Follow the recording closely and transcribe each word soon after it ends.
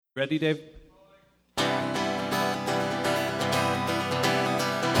Ready, Dave?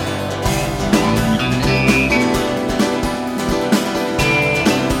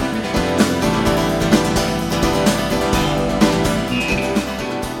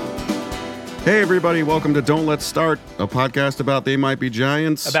 Hey everybody, welcome to Don't Let's Start, a podcast about They Might Be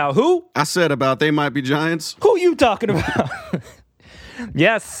Giants. About who? I said about They Might Be Giants. Who you talking about?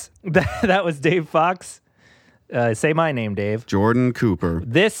 Yes, that was Dave Fox. Say my name, Dave. Jordan Cooper.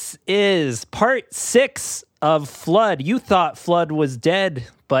 This is part 6 of Flood. You thought Flood was dead,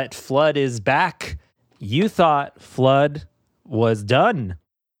 but Flood is back. You thought Flood was done,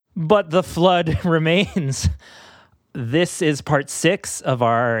 but the flood remains. This is part 6 of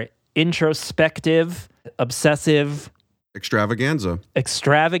our introspective, obsessive, Extravaganza.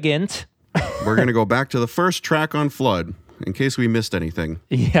 extravagant. We're going to go back to the first track on Flood, in case we missed anything.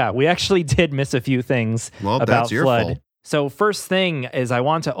 Yeah, we actually did miss a few things Well, about that's your Flood. fault. So first thing is I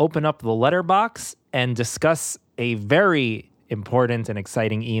want to open up the letterbox and discuss a very important and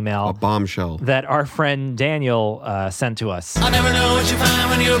exciting A email bombshell. that our friend Daniel sent to us. I never know what you find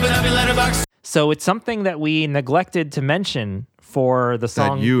when you open up your letterbox. So it's something that we neglected to mention for the That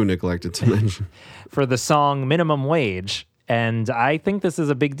song you neglected to mention. for the song Minimum Wage. And I think this is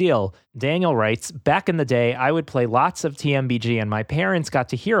a big deal. Daniel writes, back in the day, I would play lots of TMBG and my parents got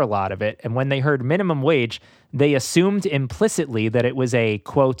to hear a lot of it. And when they heard minimum wage, they assumed implicitly that it was a,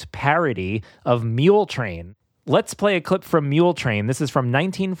 quote, parody of Mule Train. Let's play a clip from Mule Train. This is from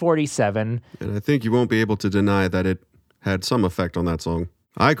 1947. And I think you won't be able to deny that it had some effect on that song.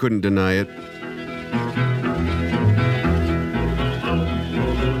 I couldn't deny it.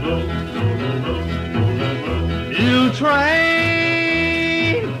 You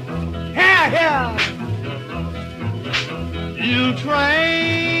train, yeah. You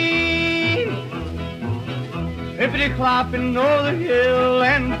train, hippity clopping over the hill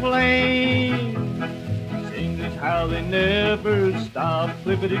and plain. Sing this how they never stop.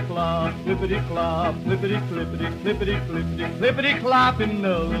 Clippity clop, clippity clop, clippity clippity clippity clippity clippity clopping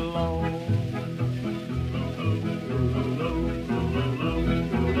along.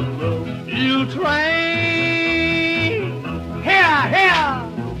 You train, yeah.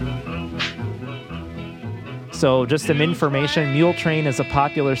 So just some information. Mule Train is a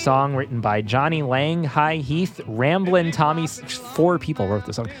popular song written by Johnny Lang, High Heath, Ramblin' Tommy, 4 people wrote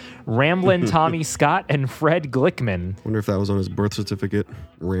the song, Ramblin' Tommy Scott, and Fred Glickman. Wonder if that was on his birth certificate.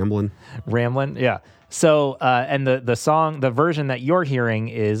 Ramblin'. Ramblin', yeah. So, and the song, the version that you're hearing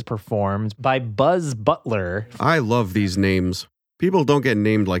is performed by Buzz Butler. I love these names. People don't get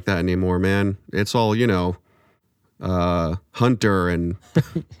named like that anymore, man. It's all, Hunter and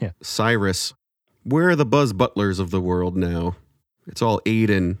Yeah. Cyrus. Where are the Buzz Butlers of the world now? It's all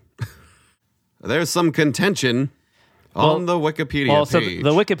Aiden. There's some contention on the Wikipedia Well, so page. the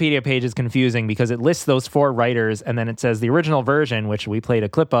Wikipedia page is confusing because it lists those 4 writers, and then it says the original version, which we played a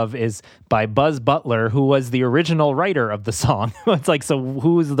clip of, is by Buzz Butler, who was the original writer of the song. It's like, so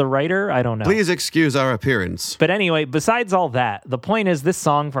who's the writer? I don't know. Please excuse our appearance. But anyway, besides all that, the point is this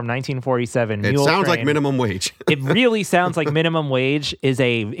song from 1947, It Mule sounds like Train, minimum wage. it really sounds like Minimum Wage is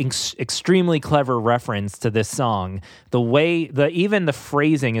a extremely clever reference to this song. The way, even the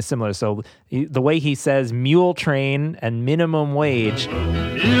phrasing is similar. So the way he says Mule Train and minimum wage.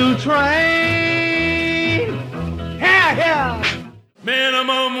 You train, yeah.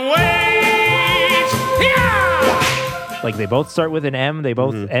 Minimum wage, yeah. Like they both start with an M, they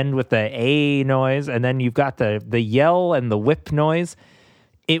both end with the A noise, and then you've got the yell and the whip noise.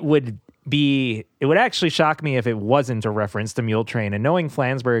 It would actually shock me if it wasn't a reference to Mule Train. And knowing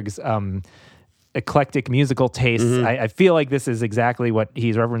Flansburgh's eclectic musical tastes, I feel like this is exactly what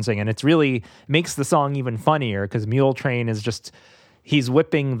he's referencing, and it's really makes the song even funnier because Mule Train is just he's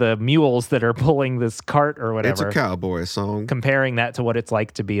whipping the mules that are pulling this cart or whatever. It's a cowboy song. Comparing that to what it's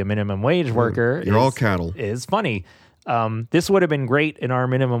like to be a minimum wage worker, You're all cattle. is funny. This would have been great in our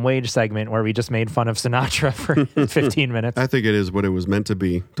minimum wage segment where we just made fun of Sinatra for 15 minutes. I think it is what it was meant to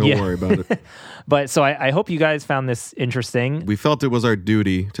be. Don't Yeah. worry about it. But so I hope you guys found this interesting. We felt it was our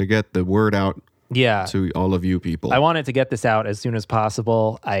duty to get the word out Yeah. to all of you people. I wanted to get this out as soon as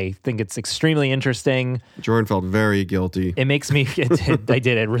possible. I think it's extremely interesting. Jordan felt very guilty. It makes me,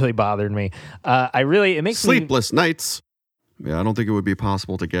 it really bothered me. It makes me, Sleepless nights. Yeah, I don't think it would be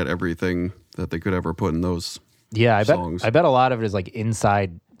possible to get everything that they could ever put in those songs. I bet a lot of it is like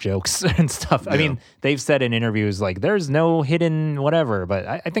inside jokes and stuff. I Yeah. mean, they've said in interviews like there's no hidden whatever, but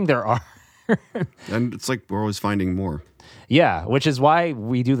I think there are. And it's like we're always finding more. Yeah, which is why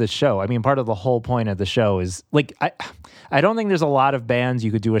we do this show. I mean, part of the whole point of the show is like I don't think there's a lot of bands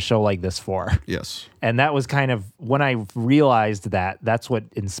you could do a show like this for. Yes. And that was kind of when I realized that, that's what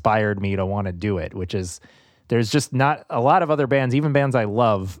inspired me to want to do it, which is there's just not a lot of other bands, even bands I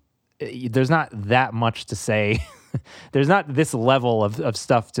love, there's not that much to say. There's not this level of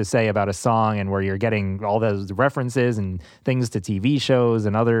stuff to say about a song and where you're getting all those references and things to TV shows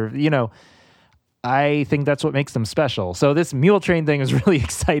and other, I think that's what makes them special. So this Mule Train thing is really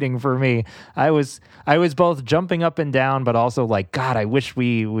exciting for me. I was both jumping up and down, but also like, God, I wish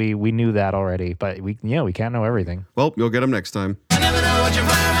we knew that already. But we can't know everything. Well, you'll get them next time.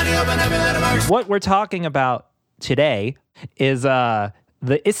 What we're talking about today is the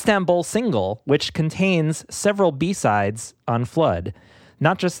Istanbul single, which contains several B-sides on Flood.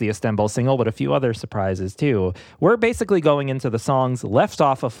 Not just the Istanbul single, but a few other surprises too. We're basically going into the songs left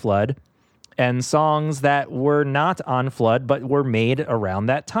off of Flood and songs that were not on Flood, but were made around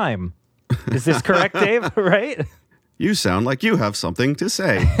that time. Is this correct, Dave? Right? You sound like you have something to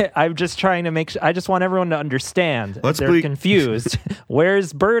say. I'm just trying to I just want everyone to understand. They're confused.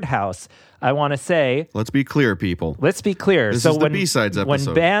 Where's Birdhouse? I want to say... Let's be clear, people. Let's be clear. This is the B-sides episode.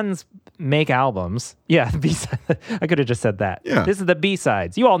 When bands make albums... Yeah, B-sides. I could have just said that. Yeah. This is the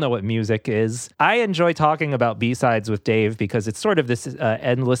B-sides. You all know what music is. I enjoy talking about B-sides with Dave because it's sort of this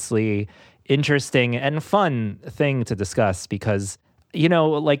endlessly interesting and fun thing to discuss because...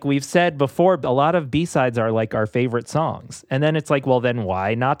 like we've said before, a lot of B-sides are like our favorite songs. And then it's like, well, then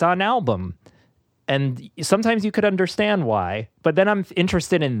why not on album? And sometimes you could understand why. But then I'm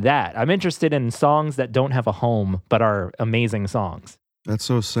interested in that. I'm interested in songs that don't have a home, but are amazing songs. That's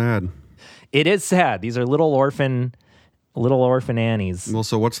so sad. It is sad. These are little orphan Annies. Well,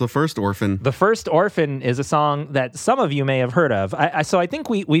 so what's the first orphan? The first orphan is a song that some of you may have heard of. So I think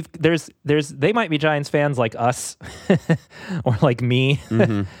there's They Might Be Giants fans like us or like me.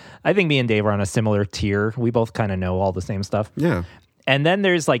 Mm-hmm. I think me and Dave are on a similar tier. We both kind of know all the same stuff. Yeah. And then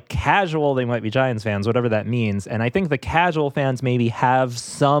there's like casual They Might Be Giants fans, whatever that means. And I think the casual fans maybe have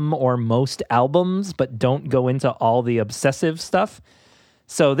some or most albums, but don't go into all the obsessive stuff.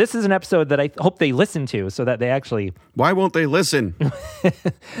 So this is an episode that I hope they listen to so that they actually... Why won't they listen?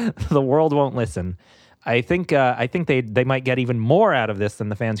 The world won't listen. I think they might get even more out of this than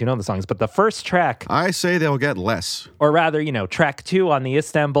the fans who know the songs. But the first track... I say they'll get less. Or rather, track 2 on the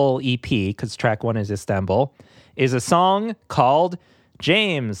Istanbul EP, because track 1 is Istanbul, is a song called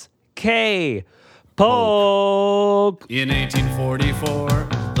James K. Polk. In 1844,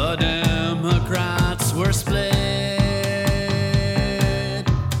 the Democrats were split.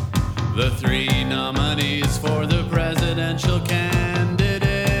 The 3 nominees for the presidential candidate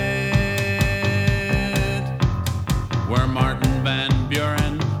were Martin Van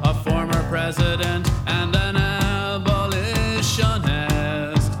Buren, a former president and an abolitionist,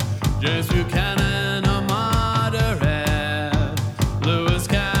 James Buchanan, a moderate, Lewis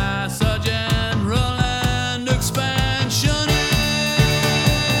Cass, a general and expansionist.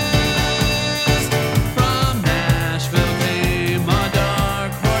 From Nashville came a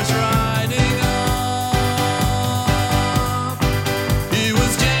dark horse riding up. He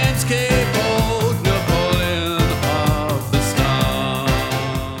was James K. Polk, Napoleon of the Stump.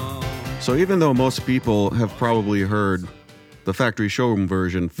 So even though most people have probably heard the Factory Showroom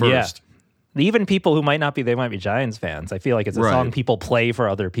version first. Yeah. Even people who might not be They Might Be Giants fans, I feel like it's a song people play for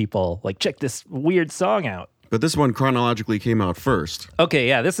other people. Like, check this weird song out. But this one chronologically came out first. Okay,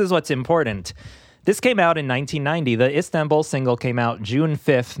 yeah, this is what's important. This came out in 1990. The Istanbul single came out June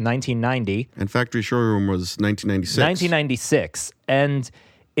 5th, 1990. And Factory Showroom was 1996. 1996. And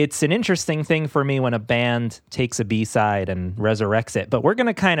it's an interesting thing for me when a band takes a B-side and resurrects it. But we're going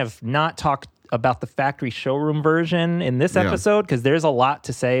to kind of not talk about the Factory Showroom version in this episode because there's a lot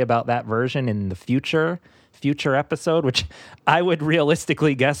to say about that version in the future episode, which I would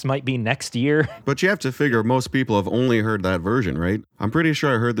realistically guess might be next year. But you have to figure most people have only heard that version, right? I'm pretty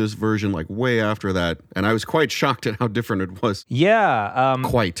sure I heard this version like way after that, and I was quite shocked at how different it was. Yeah.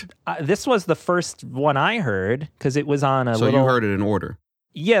 Quite. This was the first one I heard because it was on So you heard it in order.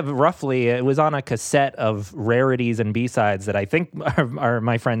 Yeah, roughly. It was on a cassette of rarities and B-sides that I think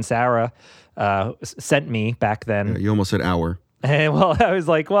my friend Sarah sent me back then. Yeah, you almost said hour. And, well, I was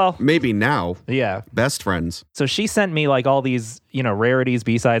like, well... Maybe now. Yeah. Best friends. So she sent me like all these, rarities,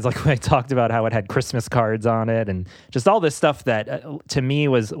 B-sides, like I talked about how it had Christmas cards on it and just all this stuff that to me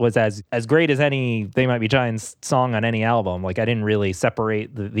was as great as any They Might Be Giants song on any album. Like I didn't really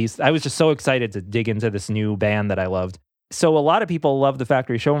separate these. I was just so excited to dig into this new band that I loved. So a lot of people love the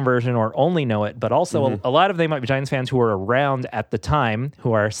Factory Showroom version or only know it, but also a lot of They Might Be Giants fans who were around at the time,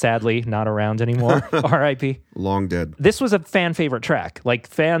 who are sadly not around anymore, R.I.P. Long dead. This was a fan favorite track. Like,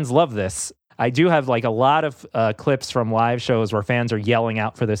 fans love this. I do have like a lot of clips from live shows where fans are yelling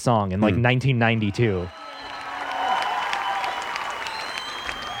out for this song in like 1992.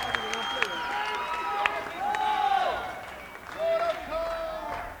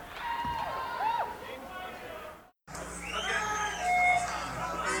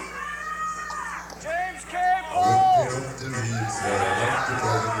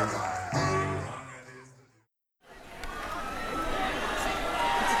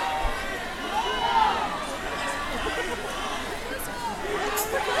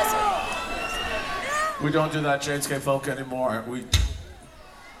 We don't do that James K. Folk anymore.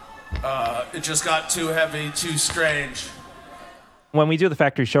 It just got too heavy, too strange. When we do the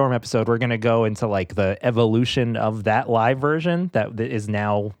Factory Showroom episode, we're going to go into like the evolution of that live version that is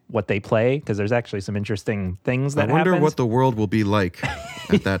now what they play, because there's actually some interesting things that I wonder happens. what the world will be like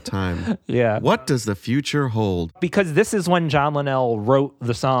at that time. Yeah. What does the future hold? Because this is when John Linnell wrote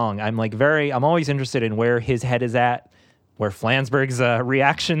the song. I'm always interested in where his head is at, where Flansburgh's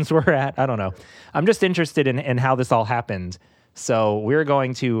reactions were at. I don't know. I'm just interested in how this all happened. So we're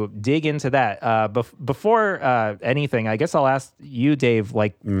going to dig into that. Before anything, I guess I'll ask you, Dave,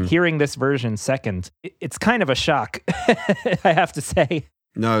 hearing this version second, it's kind of a shock, I have to say.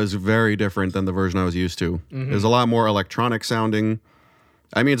 No, it was very different than the version I was used to. There's a lot more electronic sounding.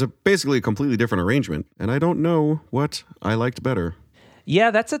 I mean, it's basically a completely different arrangement, and I don't know what I liked better.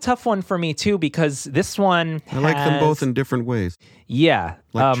 Yeah, that's a tough one for me, too, because this one I like them both in different ways. Yeah.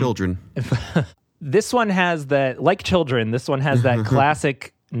 Like children. This one has that, like children, this one has that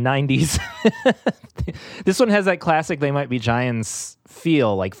classic 90s. This one has that classic They Might Be Giants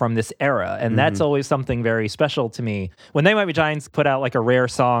feel, like from this era. And that's always something very special to me. When They Might Be Giants put out like a rare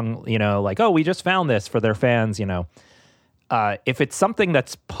song, like, oh, we just found this for their fans, if it's something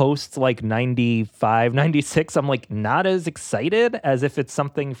that's post like 95, 96, I'm like not as excited as if it's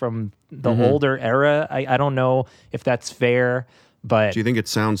something from the older era. I don't know if that's fair, but Do you think it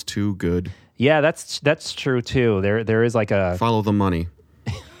sounds too good? yeah, that's true too. There is like a Follow the money.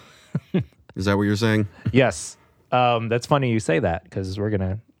 Is that what you're saying? yes. That's funny you say that because we're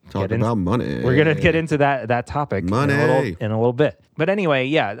gonna Talk about money. We're gonna get into that topic Money. in a little bit. But anyway,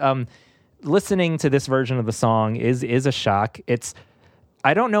 yeah. Listening to this version of the song is a shock.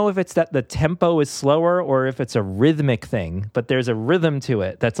 I don't know if it's that the tempo is slower or if it's a rhythmic thing, but there's a rhythm to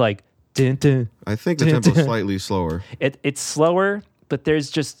it that's like dun, dun, I think the tempo's slightly slower. it's slower, but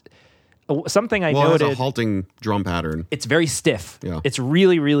there's just something I Well, noted. it has a halting drum pattern. It's very stiff. Yeah. It's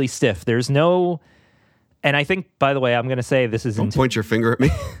really, really stiff. There's no, and I think, by the way, I'm going to say this is, Don't point your finger at me.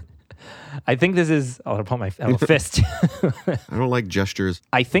 I think this is, I'll put my fist. I don't like gestures.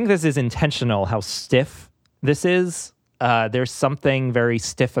 I think this is intentional, how stiff this is. There's something very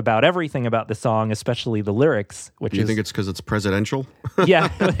stiff about everything about the song, especially the lyrics, which Do you think it's because it's presidential? yeah,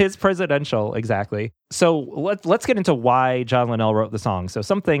 it's presidential, exactly. So let's get into why John Linnell wrote the song. So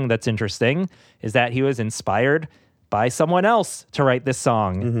something that's interesting is that he was inspired by someone else to write this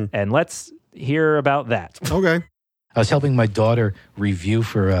song, and let's hear about that. Okay. I was helping my daughter review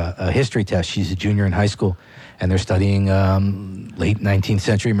for a history test. She's a junior in high school, and they're studying late 19th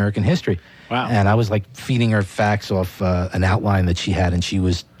century American history. Wow. And I was like feeding her facts off an outline that she had, and she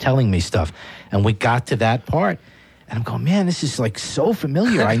was telling me stuff. And we got to that part, and I'm going, man, this is like so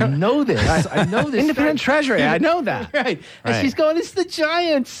familiar. I know this. I know this. Independent Treasury. I know that. Right. And she's going, it's the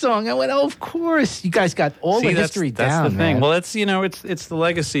Giants song. I went, oh, of course. You guys got all the history down, That's the thing. man. Well, it's the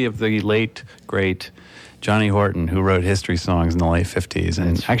legacy of the late, great Johnny Horton, who wrote history songs in the late 50s.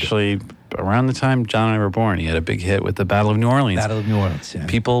 And actually, around the time John and I were born, he had a big hit with the Battle of New Orleans. Battle of New Orleans, yeah.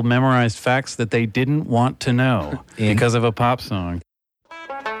 People memorized facts that they didn't want to know because of a pop song.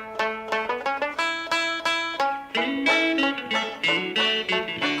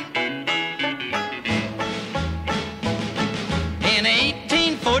 In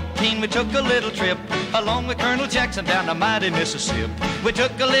 1814, we took a little trip along with Colonel Jackson down the mighty Mississippi. We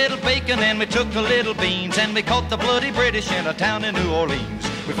took a little bacon and we took a little beans, and we caught the bloody British in a town in New Orleans.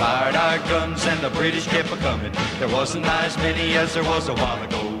 We fired our guns and the British kept a-coming. There wasn't as many as there was a while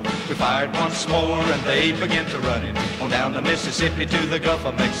ago. We fired once more and they began to running on down the Mississippi to the Gulf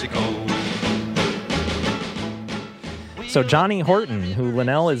of Mexico. So Johnny Horton, who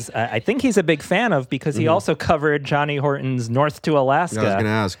Linnell is, I think he's a big fan of because he also covered Johnny Horton's North to Alaska. I was going to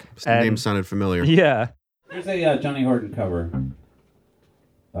ask. His name sounded familiar. Yeah. Here's a Johnny Horton cover.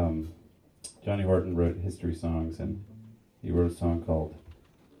 Johnny Horton wrote history songs, and he wrote a song called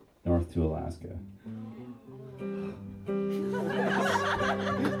North to Alaska.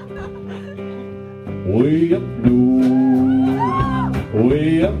 Way up north,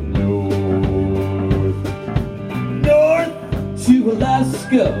 way up north. North to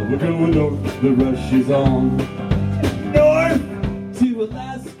Alaska, we're going north, the rush is on. North to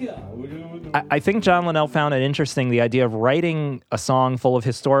Alaska, we're going north. I think John Linnell found it interesting, the idea of writing a song full of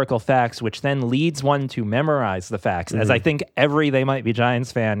historical facts, which then leads one to memorize the facts, as I think every They Might Be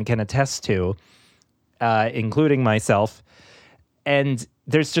Giants fan can attest to, including myself. And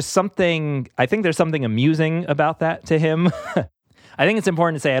there's just something, I think there's something amusing about that to him. I think it's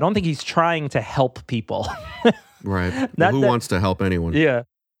important to say, I don't think he's trying to help people. Right. Well, who wants to help anyone? Yeah.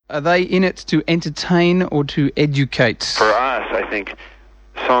 Are they in it to entertain or to educate? For us, I think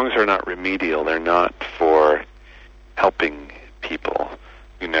songs are not remedial. They're not for helping people.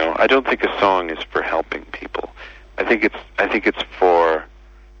 You know, I don't think a song is for helping people. I think it's for,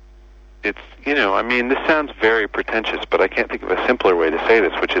 you know, I mean, this sounds very pretentious, but I can't think of a simpler way to say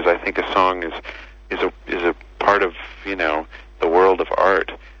this, which is I think a song is a part of, you know, the world of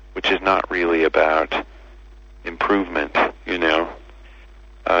art, which is not really about improvement, you know.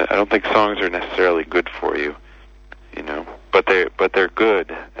 I don't think songs are necessarily good for you, you know, but they're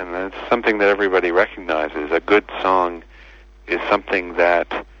good, and that's something that everybody recognizes. A good song is something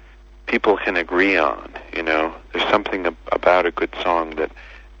that people can agree on, you know. There's something about a good song that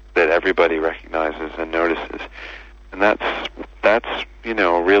everybody recognizes and notices, and that's you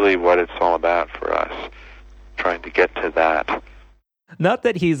know, really what it's all about for us, trying to get to that. Not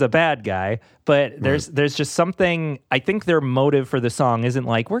that he's a bad guy, but there's just something, I think their motive for the song isn't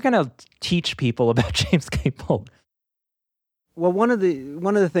like, we're going to teach people about James K. Polk. Well, one of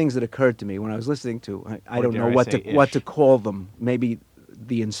the things that occurred to me when I was listening to, I don't know what to call them. Maybe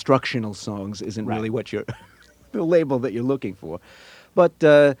the instructional songs isn't really what you're the label that you're looking for.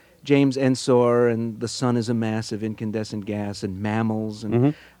 But James Ensor and The Sun is a Mass of Incandescent Gas and Mammals,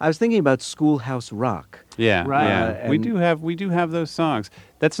 and I was thinking about Schoolhouse Rock. Yeah, right. Yeah. We do have those songs.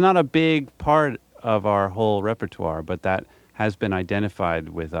 That's not a big part of our whole repertoire, but that has been identified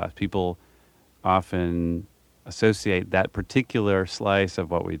with us. People often associate that particular slice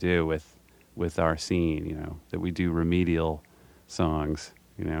of what we do with our scene, you know, that we do remedial songs,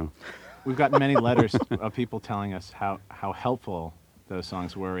 you know. We've gotten many letters of people telling us how helpful those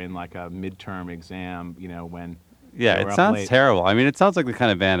songs were in like a midterm exam, you know, when it sounds terrible. I mean, it sounds like the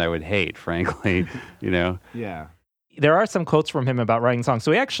kind of band I would hate, frankly, you know. Yeah. There are some quotes from him about writing songs.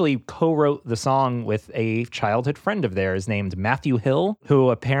 So he actually co-wrote the song with a childhood friend of theirs named Matthew Hill, who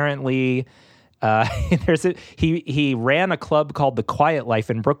apparently he ran a club called The Quiet Life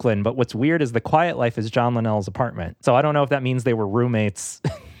in Brooklyn, but what's weird is The Quiet Life is John Linnell's apartment. So I don't know if that means they were roommates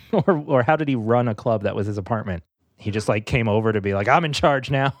or how did he run a club that was his apartment? He just like came over to be like, I'm in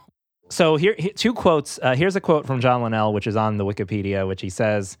charge now. So here two quotes. Here's a quote from John Linnell, which is on the Wikipedia, which he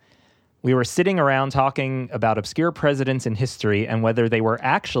says, "We were sitting around talking about obscure presidents in history and whether they were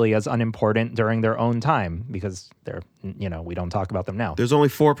actually as unimportant during their own time, because they're, you know, we don't talk about them now." There's only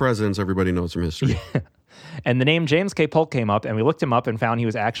 4 presidents everybody knows from history. And the name James K. Polk came up, and we looked him up and found he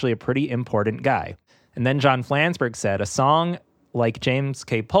was actually a pretty important guy. And then John Flansburgh said, "A song like James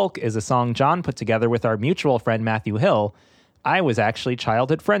K. Polk is a song John put together with our mutual friend Matthew Hill. I was actually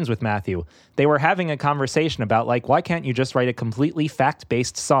childhood friends with Matthew. They were having a conversation about, like, why can't you just write a completely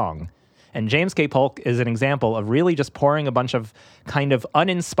fact-based song?" And James K. Polk is an example of really just pouring a bunch of kind of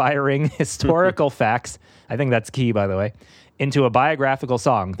uninspiring historical facts, I think that's key, by the way, into a biographical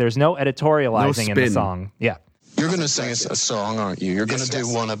song. There's no editorializing in the song. Yeah. You're going to sing us a song, aren't you? You're going to do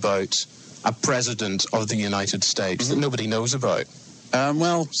one about a president of the United States that nobody knows about.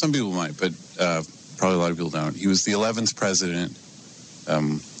 Well, some people might, but probably a lot of people don't. He was the 11th president.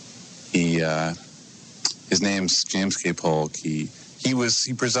 His name's James K. Polk. He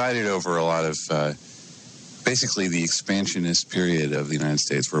presided over a lot of basically the expansionist period of the United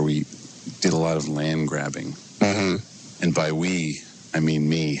States, where we did a lot of land grabbing. And by we, I mean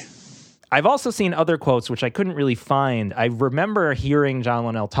me. I've also seen other quotes, which I couldn't really find. I remember hearing John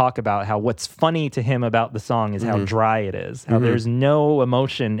Linnell talk about how what's funny to him about the song is how dry it is, how there's no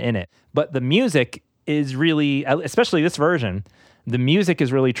emotion in it. But the music is really, especially this version, the music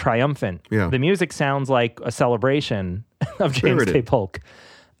is really triumphant. Yeah. The music sounds like a celebration of James K. Polk.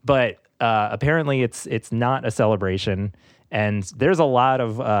 But apparently it's not a celebration. And there's a lot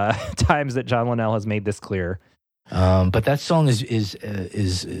of times that John Linnell has made this clear. But that song is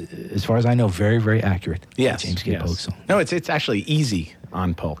as far as I know, very, very accurate. Yes, James K. Polk song. No, it's actually easy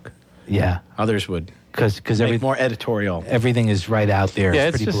on Polk. Yeah. Others would because more editorial. Everything is right out there. Yeah,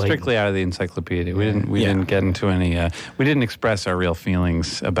 it's it's pretty just blatant. strictly out of the encyclopedia. We didn't get into any. We didn't express our real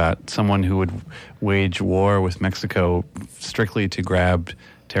feelings about someone who would wage war with Mexico strictly to grab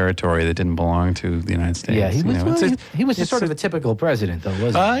territory that didn't belong to the United States. Yeah, he was. You know, He was sort of a typical president, though,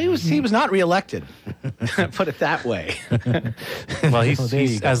 wasn't he? He was not reelected. Put it that way. Well,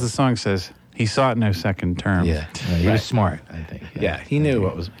 he's as the song says, he sought no second term. Yeah, he was smart, I think. Yeah, he knew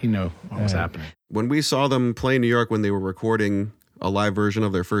what was happening. When we saw them play in New York when they were recording a live version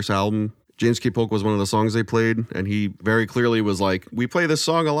of their first album, James K. Polk was one of the songs they played, and he very clearly was like, we play this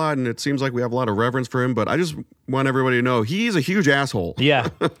song a lot, and it seems like we have a lot of reverence for him, but I just want everybody to know he's a huge asshole. Yeah.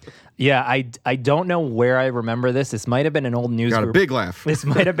 Yeah, I don't know where I remember this. This might have been an old news Got group. a big laugh. This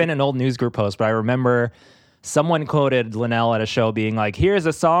might have been an old news group post, but I remember someone quoted Linnell at a show being like, here's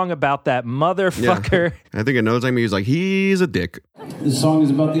a song about that motherfucker. Yeah. I think another time he was like, he's a dick. This song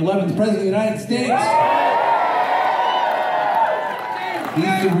is about the 11th President of the United States.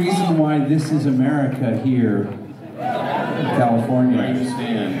 He's the reason why this is America here in California. I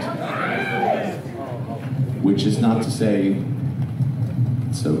understand. Which is not to say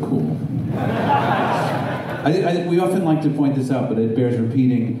it's so cool. We often like to point this out, but it bears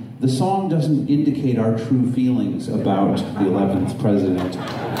repeating. The song doesn't indicate our true feelings about the 11th president,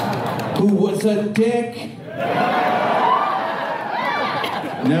 who was a dick.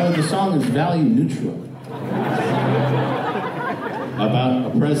 No, the song is value neutral. About a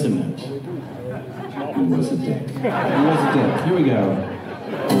president who was a dick. He was a dick. Here we go.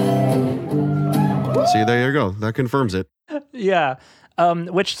 See, there you go. That confirms it. Yeah.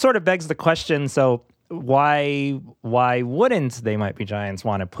 Which sort of begs the question, so why wouldn't They Might Be Giants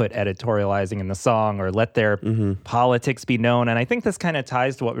want to put editorializing in the song or let their politics be known? And I think this kind of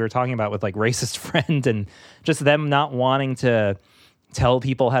ties to what we were talking about with like Racist Friend and just them not wanting to tell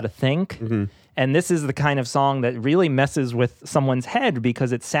people how to think. Mm-hmm. And this is the kind of song that really messes with someone's head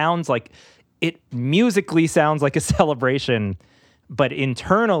because it sounds like, it musically sounds like a celebration, but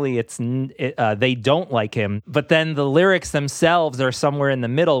internally they don't like him. But then the lyrics themselves are somewhere in the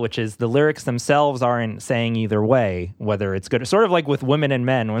middle, which is the lyrics themselves aren't saying either way, whether it's good. Sort of like with Women and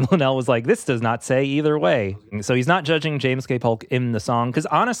Men, when Linnell was like, this does not say either way. So he's not judging James K. Polk in the song. Because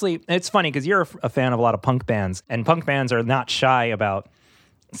honestly, it's funny because you're a fan of a lot of punk bands, and punk bands are not shy about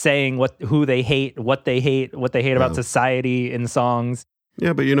saying who they hate, what they hate about society in songs.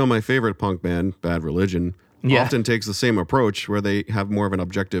 Yeah, but my favorite punk band, Bad Religion, often takes the same approach where they have more of an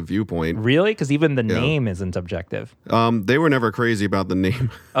objective viewpoint. Really? Because even the name isn't objective. They were never crazy about the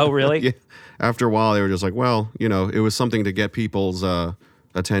name. Oh, really? Yeah. After a while, they were just like, well, it was something to get people's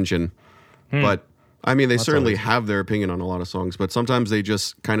attention. But, I mean, they certainly have their opinion on a lot of songs, but sometimes they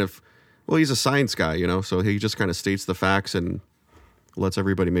just kind of, well, he's a science guy, so he just kind of states the facts and lets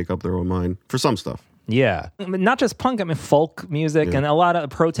everybody make up their own mind for some stuff. Yeah. Not just punk, I mean folk music and a lot of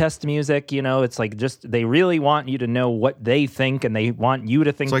protest music, it's like just they really want you to know what they think and they want you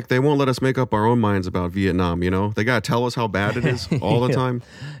to think. It's like they won't let us make up our own minds about Vietnam, They got to tell us how bad it is all the time.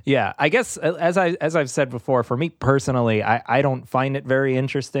 Yeah. I guess as I've said before, for me personally, I don't find it very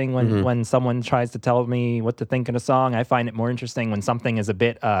interesting when someone tries to tell me what to think in a song. I find it more interesting when something is a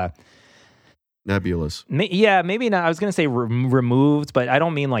bit nebulous. Yeah, maybe not. I was going to say removed, but I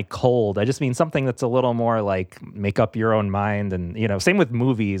don't mean like cold. I just mean something that's a little more like make up your own mind. And, same with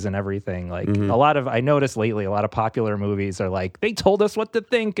movies and everything. Like I noticed lately, a lot of popular movies are like, they told us what to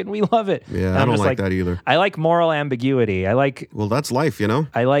think and we love it. Yeah, and I don't like that either. I like moral ambiguity. Well, that's life,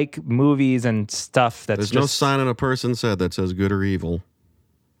 I like movies and stuff that's There's no sign on a person's head that says good or evil.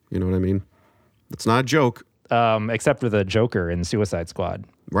 You know what I mean? It's not a joke. Except for the Joker in Suicide Squad.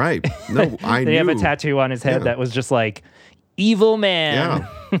 Right. No, I They knew. have a tattoo on his head that was just like, evil man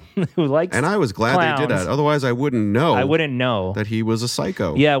who likes And I was glad clowns. they did that. Otherwise, I wouldn't know. I wouldn't know. That he was a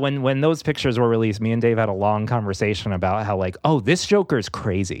psycho. Yeah, when those pictures were released, me and Dave had a long conversation about how this Joker's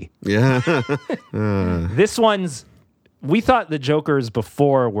crazy. Yeah. This one's... We thought the Jokers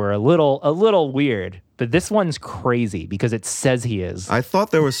before were a little weird, but this one's crazy because it says he is. I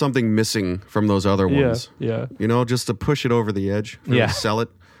thought there was something missing from those other ones. Yeah. Just to push it over the edge. Really sell it.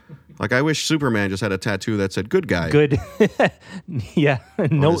 Like, I wish Superman just had a tattoo that said good guy. Good. Yeah.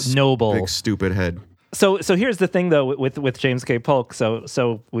 Noble. Big stupid head. So here's the thing though with James K. Polk.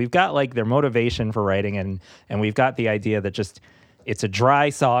 So we've got like their motivation for writing and we've got the idea that just it's a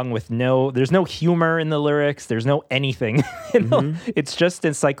dry song with there's no humor in the lyrics. There's no anything. It's just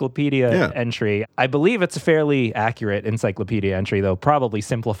encyclopedia entry. I believe it's a fairly accurate encyclopedia entry, though probably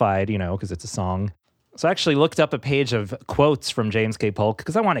simplified, because it's a song. So I actually looked up a page of quotes from James K. Polk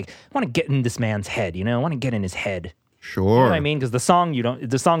because I want to get in this man's head. I want to get in his head. Sure. You know what I mean? Because the song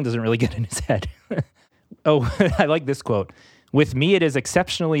doesn't really get in his head. Oh, I like this quote. With me, it is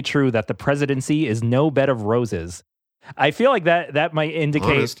exceptionally true that the presidency is no bed of roses. I feel like that might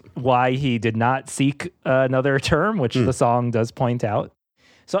indicate why he did not seek another term, which the song does point out.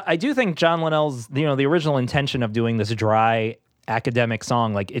 So I do think John Linnell's, the original intention of doing this dry academic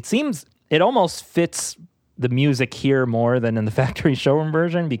song, like it almost fits the music here more than in the Factory Showroom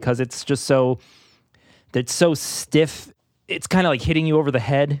version because it's just so stiff. It's kind of like hitting you over the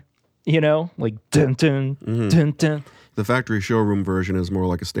head, like dun dun dun dun. The Factory Showroom version is more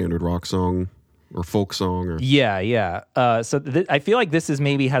like a standard rock song or folk song. Or Yeah. So I feel like this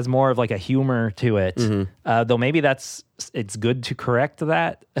maybe has more of like a humor to it, though maybe it's good to correct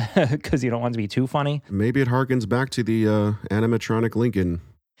that because you don't want it to be too funny. Maybe it harkens back to the animatronic Lincoln.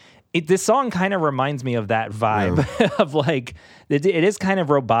 This song kind of reminds me of that vibe of like, it is kind of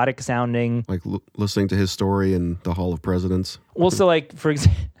robotic sounding. Like listening to his story in the Hall of Presidents. Well, so like, for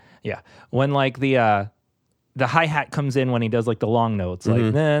example, when like the hi-hat comes in when he does like the long notes, like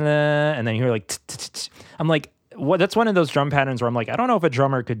na na, and then you hear like I'm like, what? That's one of those drum patterns where I'm like, I don't know if a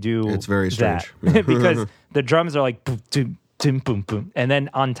drummer could do. It's very strange because the drums are like boom, boom, boom, boom, boom, and then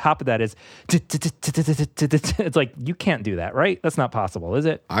on top of that is it's like you can't do that, right? That's not possible, is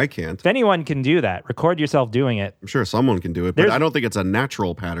it? I can't. If anyone can do that, record yourself doing it. I'm sure someone can do it, but I don't think it's a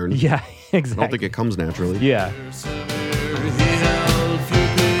natural pattern. Yeah, exactly. I don't think it comes naturally. Yeah.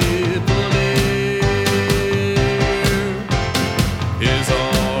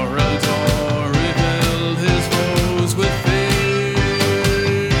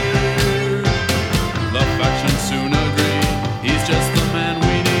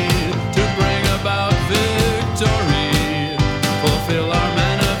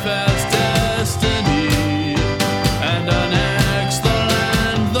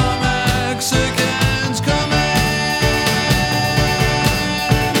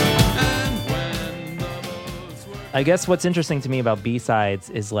 I guess what's interesting to me about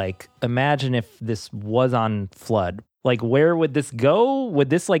B-sides is like, imagine if this was on Flood. Like, where would this go? Would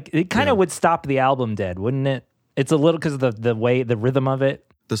this it kind of would stop the album dead, wouldn't it? It's a little because of the way, the rhythm of it.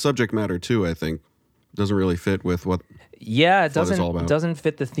 The subject matter too, I think, doesn't really fit with what. Yeah, it Flood is all about. doesn't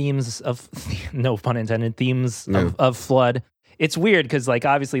fit the themes of, no pun intended, of Flood. It's weird because like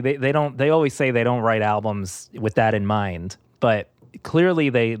obviously they always say they don't write albums with that in mind, but clearly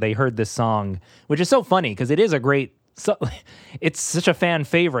they heard this song, which is so funny because it is a great. So it's such a fan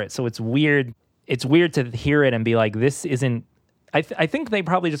favorite, so it's weird. It's weird to hear it and be like, this isn't. I think they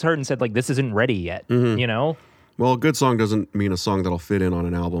probably just heard and said like, this isn't ready yet. Well, a good song doesn't mean a song that'll fit in on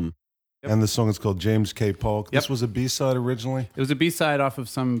an album. And the song is called James K. Polk. This was a B-side originally? It was a B-side off of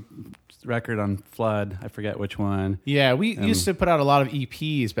some record on Flood. I forget which one. Yeah, we used to put out a lot of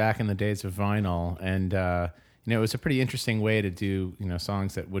EPs back in the days of vinyl, and it was a pretty interesting way to do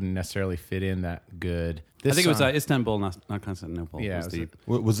songs that wouldn't necessarily fit in that good. I think it was Istanbul, not Constantinople. Yeah,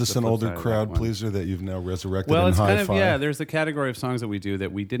 was this an older crowd pleaser that you've now resurrected? Well, in it's Hi-Fi? kind of There's a category of songs that we do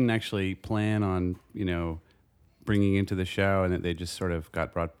that we didn't actually plan on bringing into the show, and that they just sort of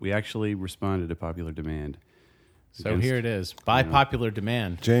got brought. We actually responded to popular demand. So here it is, by popular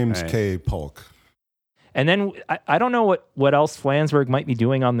demand. James K. Polk. And then I don't know what else Flansburgh might be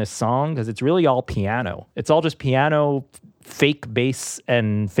doing on this song because it's really all piano. It's all just piano, fake bass,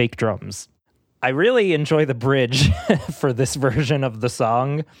 and fake drums. I really enjoy the bridge for this version of the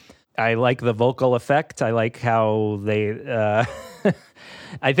song. I like the vocal effect. I like how they...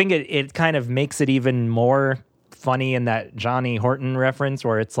 I think it kind of makes it even more funny in that Johnny Horton reference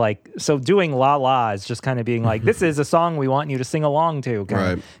where it's like, so doing La La is just kind of being like, this is a song we want you to sing along to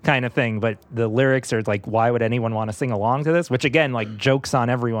kind of thing. But the lyrics are like, why would anyone want to sing along to this? Which again, like jokes on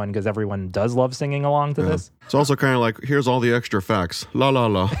everyone because everyone does love singing along to this. It's also kind of like, here's all the extra facts. La la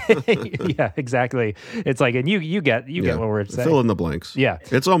la. Yeah, exactly. It's like, and you get what we're saying. Fill in the blanks. Yeah.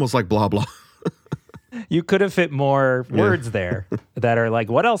 It's almost like blah blah. You could have fit more words there that are like,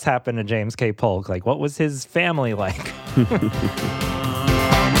 what else happened to James K. Polk? Like, what was his family like?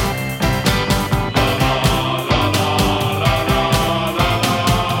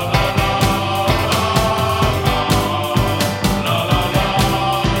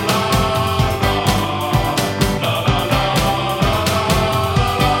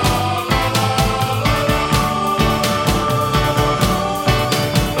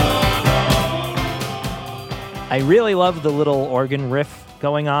 I really love the little organ riff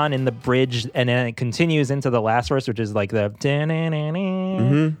going on in the bridge, and then it continues into the last verse, which is like the...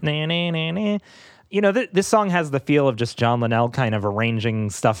 This song has the feel of just John Linnell kind of arranging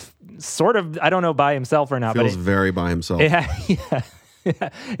stuff, sort of, I don't know, by himself or not. Feels very by himself. It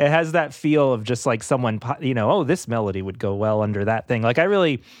has that feel of just like someone, this melody would go well under that thing. Like I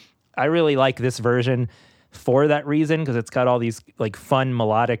really I really like this version for that reason, because it's got all these like fun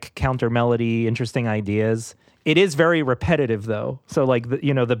melodic counter melody, interesting ideas. It is very repetitive though. So like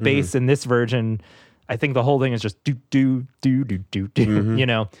the bass in this version, I think the whole thing is just do do do do do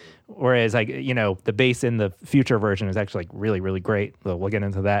do, whereas the bass in the future version is actually like really, really great. We'll get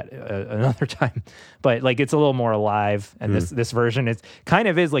into that another time, but like it's a little more alive. And this version is kind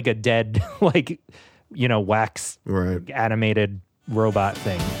of is like a dead, like, wax animated robot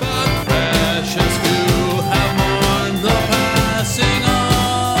thing. Precious few have mourned the passing of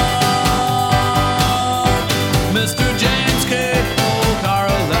Mr. James K. Polk, our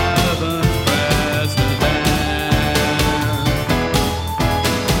 11th president.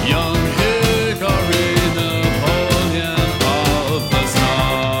 Young Hickory Napoleon of the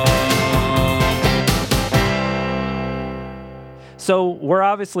song. So we're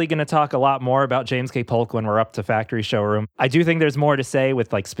obviously going to talk a lot more about James K. Polk when we're up to Factory Showroom. I do think there's more to say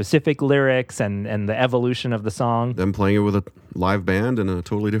with like specific lyrics and the evolution of the song. Them playing it with a live band and a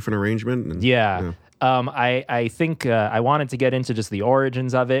totally different arrangement. And, yeah. I think I wanted to get into just the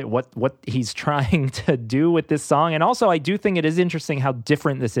origins of it, what he's trying to do with this song. And also, I do think it is interesting how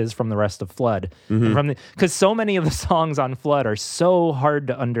different this is from the rest of Flood. Because so many of the songs on Flood are so hard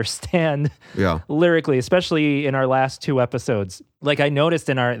to understand lyrically, especially in our last 2 episodes. Like I noticed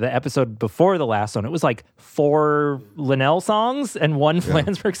in the episode before the last one, it was like 4 Linnell songs and 1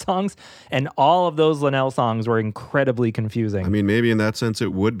 Flansburgh songs. And all of those Linnell songs were incredibly confusing. I mean, maybe in that sense,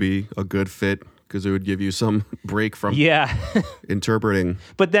 it would be a good fit, because it would give you some break from interpreting.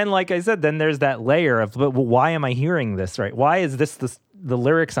 But then, like I said, then there's that layer of, but why am I hearing this, right? Why is this the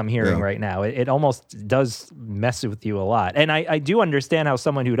lyrics I'm hearing right now? It almost does mess with you a lot. And I do understand how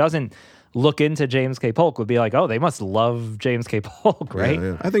someone who doesn't look into James K. Polk would be like, oh, they must love James K. Polk, right?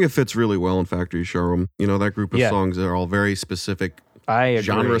 Yeah. I think it fits really well in Factory Showroom. That group of songs are all very specific. I agree.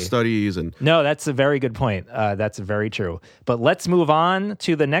 Genre studies No, that's a very good point. That's very true. But let's move on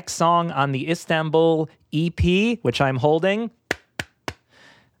to the next song on the Istanbul EP, which I'm holding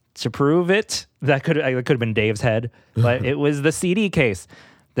to prove it. That could have been Dave's head, but it was the CD case.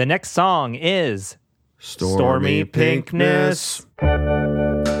 The next song is Stormy Pinkness.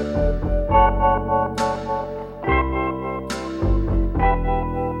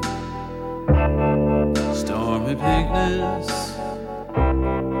 Stormy Pinkness,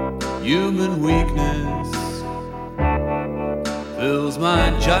 human weakness, fills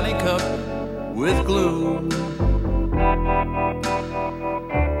my Johnny cup with gloom.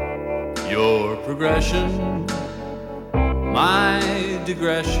 Your progression, my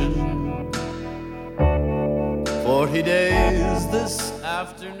digression, 40 days this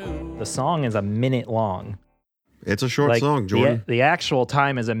afternoon. The song is a minute long. It's a short song, Jordan. The actual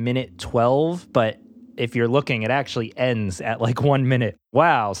time is a minute 12, but if you're looking, it actually ends at like 1 minute.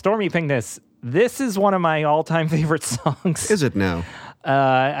 Wow, Stormy Pinkness. This is one of my all-time favorite songs. Is it now?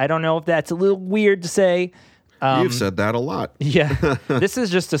 I don't know if that's a little weird to say. You've said that a lot. Yeah. This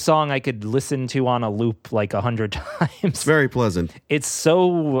is just a song I could listen to on a loop like 100 times. It's very pleasant. It's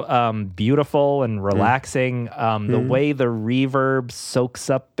so beautiful and relaxing. The way the reverb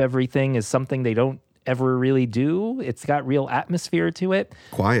soaks up everything is something they don't ever really do. It's got real atmosphere to it.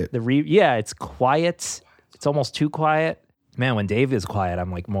 Quiet. It's quiet. It's almost too quiet. Man, when Dave is quiet,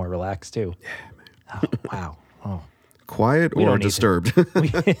 I'm like more relaxed too. Yeah, man. Oh, wow. Oh. Quiet or disturbed?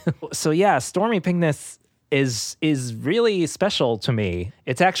 So yeah, Stormy Pinkness is really special to me.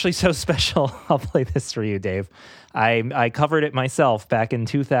 It's actually so special. I'll play this for you, Dave. I covered it myself back in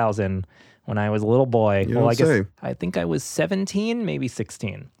 2000 when I was a little boy. I think I was 17, maybe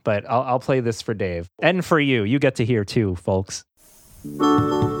 16. But I'll play this for Dave. And for you. You get to hear too, folks.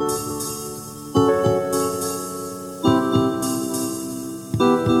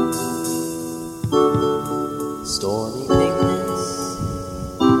 Stormy pinkness,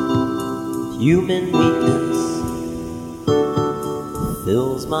 human weakness,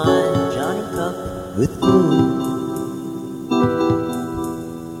 fills my Johnny cup with gloom.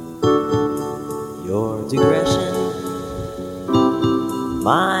 Your digression,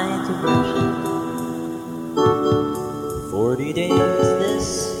 my digression, 40 days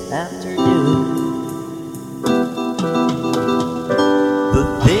this afternoon. The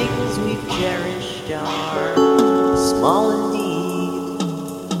things we've cherished are small indeed,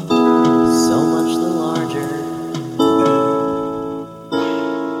 so much the larger.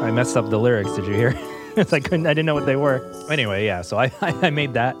 I messed up the lyrics, did you hear? I didn't know what they were. Anyway, yeah, so I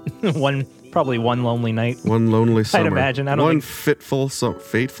made that probably one lonely night. One lonely summer. I'd imagine. Fateful.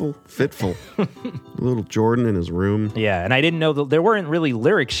 Little Jordan in his room. Yeah, and I didn't know that there weren't really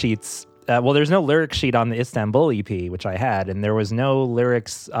lyric sheets there's no lyric sheet on the Istanbul EP, which I had, and there was no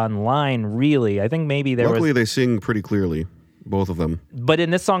lyrics online, really. I think maybe Luckily, they sing pretty clearly, both of them. But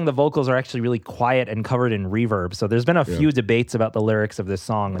in this song, the vocals are actually really quiet and covered in reverb. So there's been a few debates about the lyrics of this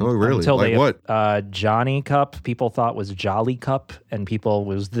song. Oh, really? Until like what? Johnny Cup, people thought was Jolly Cup, and people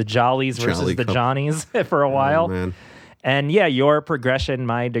was the Jollies versus Jolly the Cup. Johnnies for a while. Oh, man. And yeah, your progression,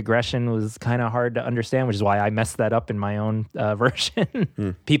 my digression was kind of hard to understand, which is why I messed that up in my own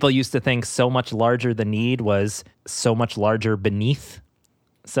version. People used to think so much larger than need was so much larger beneath.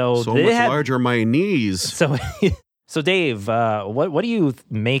 So much larger my knees. So Dave, what do you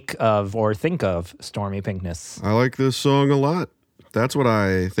make of or think of Stormy Pinkness? I like this song a lot. That's what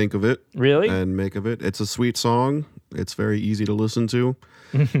I think of it. Really? And make of it. It's a sweet song. It's very easy to listen to.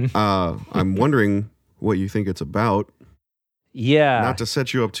 I'm wondering what you think it's about. Yeah. Not to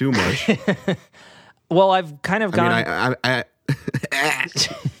set you up too much. Well, I've kind of gone...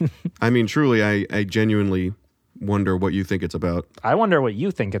 I mean, truly, I genuinely wonder what you think it's about. I wonder what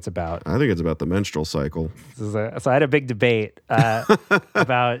you think it's about. I think it's about the menstrual cycle. So I had a big debate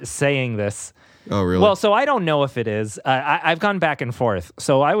about saying this. Oh, really? Well, so I don't know if it is. I've gone back and forth.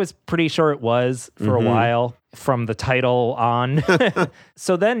 So I was pretty sure it was for a while from the title on.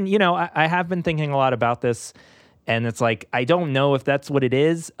 So then, I have been thinking a lot about this, and it's like, I don't know if that's what it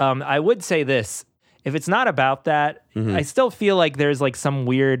is. I would say this. If it's not about that, I still feel like there's like some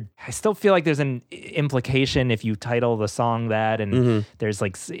weird, I still feel like there's an implication if you title the song that, and there's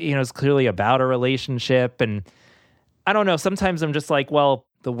like, it's clearly about a relationship. And I don't know, sometimes I'm just like, well,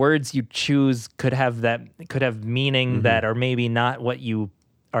 the words you choose could have meaning that are maybe not what you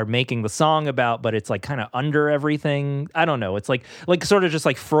are making the song about, but it's like kind of under everything. I don't know. It's like sort of just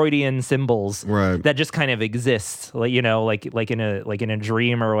like Freudian symbols that just kind of exist, like like in a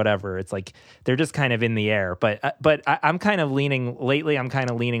dream or whatever. It's like they're just kind of in the air. But I'm kind of leaning lately. I'm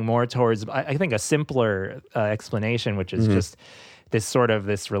kind of leaning more towards I think a simpler explanation, which is just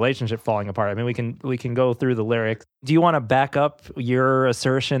this relationship falling apart. I mean, we can go through the lyrics. Do you want to back up your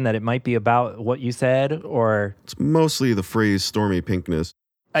assertion that it might be about what you said, or it's mostly the phrase "stormy pinkness"?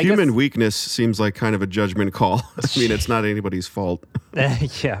 Human weakness seems like kind of a judgment call. I mean, it's not anybody's fault.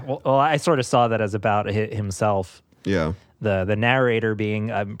 Yeah. Well, I sort of saw that as about himself. Yeah. The narrator being,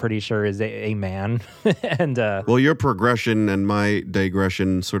 I'm pretty sure, is a man. And well, your progression and my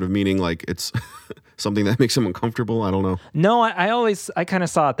digression sort of meaning like it's something that makes him uncomfortable. I don't know. No, I kind of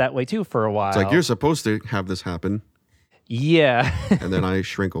saw it that way too for a while. It's like you're supposed to have this happen. Yeah. And then I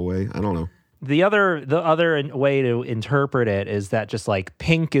shrink away. I don't know. The other way to interpret it is that just like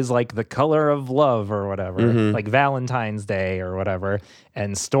pink is like the color of love or whatever, like Valentine's Day or whatever,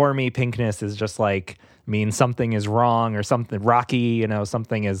 and stormy pinkness is just like means something is wrong or something rocky,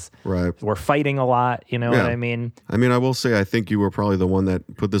 something is we're fighting a lot, what I mean? I mean, I will say I think you were probably the one that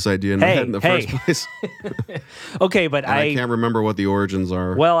put this idea in my head in the first place. Okay, but I can't remember what the origins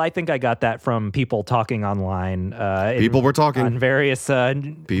are. Well, I think I got that from people talking online. People were talking on various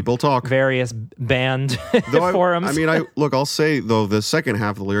people talk various band forums. I'll say though the second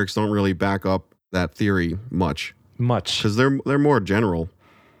half of the lyrics don't really back up that theory much because they're more general.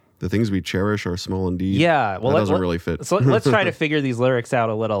 The things we cherish are small indeed. Yeah, well, that doesn't really fit. So let's try to figure these lyrics out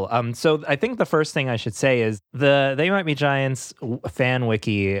a little. So I think the first thing I should say is the They Might Be Giants fan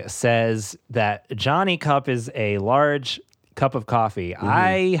wiki says that Johnny Cup is a large cup of coffee.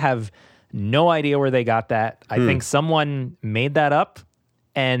 I have no idea where they got that. I think someone made that up,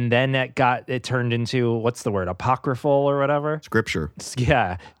 and then it turned into, what's the word, apocryphal or whatever? Scripture.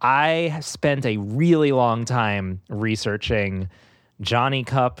 Yeah. I spent a really long time researching Johnny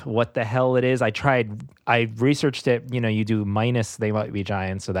Cup, what the hell it is. I researched it, you do minus They Might Be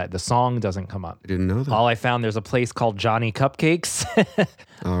Giants so that the song doesn't come up. I didn't know that. All I found, there's a place called Johnny Cupcakes.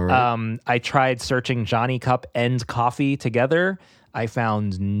 All right. I tried searching Johnny Cup and coffee together. I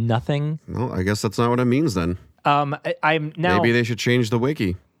found nothing. Well, I guess that's not what it means then. Maybe they should change the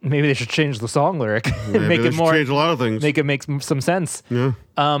wiki. Maybe they should change the song lyric. Make it more. Change a lot of things. Make it make some sense. Yeah.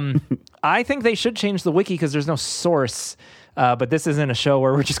 I think they should change the wiki because there's no source. But this isn't a show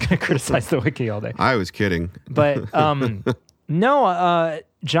where we're just going to criticize the wiki all day. I was kidding. But no,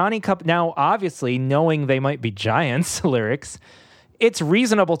 Johnny Cup. Now, obviously, knowing They Might Be Giants lyrics, it's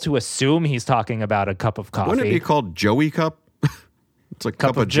reasonable to assume he's talking about a cup of coffee. Wouldn't it be called Joey Cup? It's like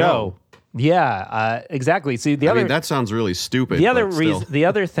Cup of Joe. Yeah, exactly. See, that sounds really stupid. The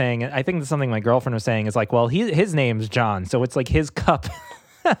other thing, I think that's something my girlfriend was saying, is like, well, his name's John, so it's like his cup.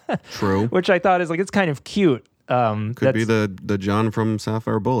 True. Which I thought is like, it's kind of cute. Could be the John from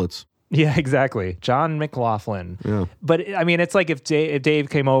Sapphire Bullets. Yeah, exactly. John McLaughlin. Yeah. But I mean, it's like if Dave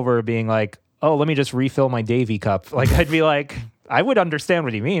came over being like, oh, let me just refill my Davy cup. Like, I'd be like, I would understand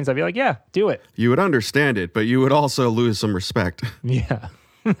what he means. I'd be like, yeah, do it. You would understand it, but you would also lose some respect. Yeah.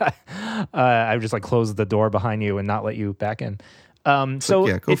 I would just like close the door behind you and not let you back in. So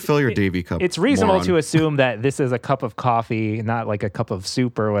yeah, go fill your Davy cup. It's reasonable moron. to assume that this is a cup of coffee, not like a cup of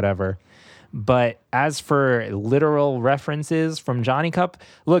soup or whatever. But as for literal references from Johnny Cup,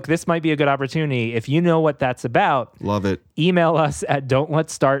 look, this might be a good opportunity. If you know what that's about, love it. Email us at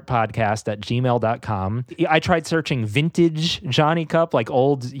don'tlet'startpodcast@gmail.com. I tried searching vintage Johnny Cup, like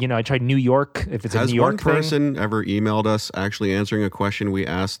old, I tried New York, if it's a New York thing. Has one person ever emailed us actually answering a question we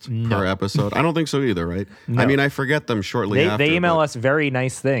asked per episode? I don't think so either, right? No. I mean, I forget them shortly after. They email us very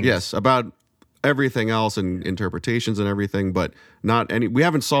nice things. Yes, about everything else and interpretations and everything, but not any. We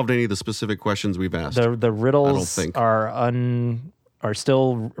haven't solved any of the specific questions we've asked. The riddles I don't think. are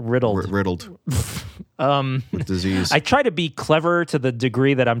still riddled. Riddled. With disease. I try to be clever to the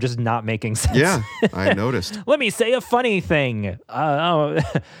degree that I'm just not making sense. Yeah, I noticed. Let me say a funny thing.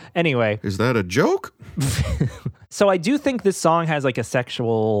 Anyway. Is that a joke? So I do think this song has like a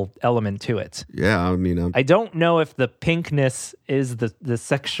sexual element to it. Yeah, I mean... I don't know if the pinkness is the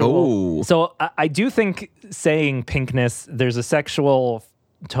sexual... Oh. So I do think saying pinkness, there's a sexual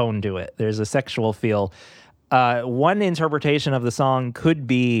tone to it. There's a sexual feel. One interpretation of the song could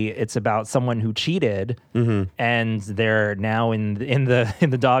be it's about someone who cheated, and they're now in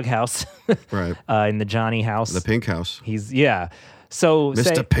the doghouse, right? In the Johnny house, the pink house. So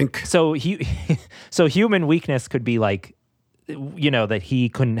Mr. Pink. So so human weakness could be like, that he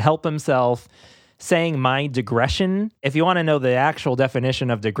couldn't help himself. Saying my digression, if you want to know the actual definition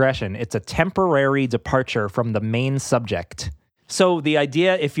of digression, it's a temporary departure from the main subject. So the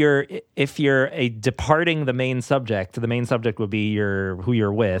idea, if you're departing the main subject would be who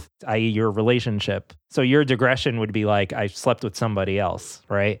you're with, i.e. your relationship. So your digression would be like, I slept with somebody else,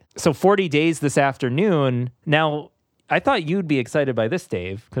 right? So 40 days this afternoon. Now, I thought you'd be excited by this,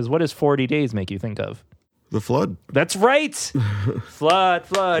 Dave, because what does 40 days make you think of? The flood. That's right. Flood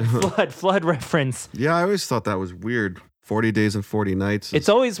reference. Yeah, I always thought that was weird. 40 days and 40 nights. It's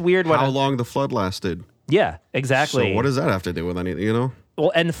always weird how long the flood lasted. Yeah, exactly. So what does that have to do with anything,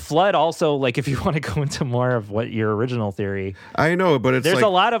 Well, and flood also, like, if you want to go into more of what your original theory. I know, but there's a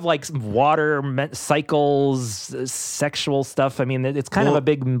lot of, like, water cycles, sexual stuff. I mean, it's kind of a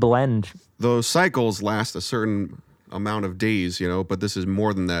big blend. Those cycles last a certain amount of days, but this is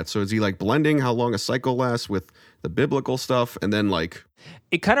more than that. So is he, like, blending how long a cycle lasts with the biblical stuff and then, like...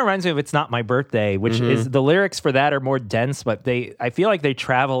 It kind of reminds me of It's Not My Birthday, which is the lyrics for that are more dense, but I feel like they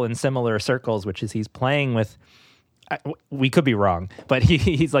travel in similar circles, which is he's playing with, we could be wrong, but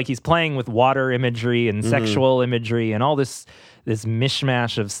he's playing with water imagery and sexual imagery and all this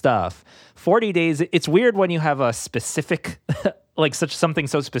mishmash of stuff. 40 days, it's weird when you have a specific, like something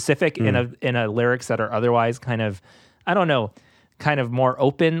so specific in a lyrics that are otherwise kind of, I don't know, kind of more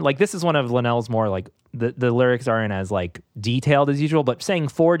open. Like this is one of Linnell's more like, the lyrics aren't as like detailed as usual, but saying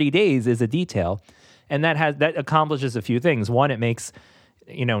 40 days is a detail. And that accomplishes a few things. One, it makes,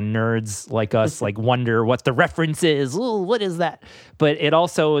 nerds like us like wonder what the reference is. Ooh, what is that? But it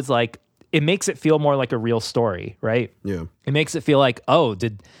also is like, it makes it feel more like a real story, right? Yeah. It makes it feel like, oh,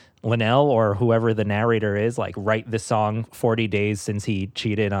 did Linnell or whoever the narrator is like write this song 40 days since he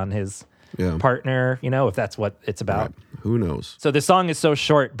cheated on his partner, if that's what it's about. Right. Who knows? So the song is so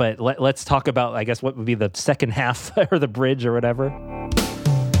short, but let's talk about, I guess, what would be the second half or the bridge or whatever.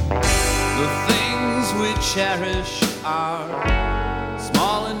 The things we cherish are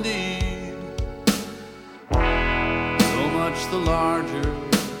small indeed, so much the larger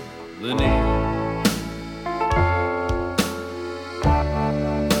the need.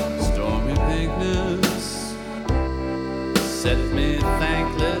 Stormy pinkness set me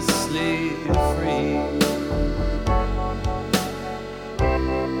thanklessly free.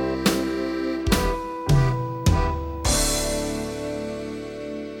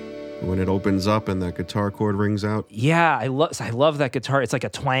 When it opens up and that guitar chord rings out. Yeah, I love that guitar. It's like a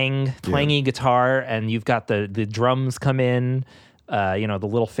twangy guitar, and you've got the drums come in, the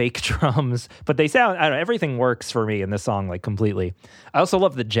little fake drums. But they sound, I don't know, everything works for me in this song, like completely. I also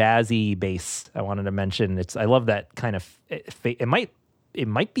love the jazzy bass. I wanted to mention I love that kind of, it might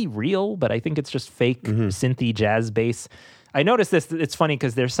be real, but I think it's just fake synthy jazz bass. I noticed this. It's funny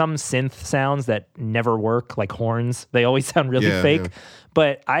because there's some synth sounds that never work, like horns. They always sound really fake. Yeah.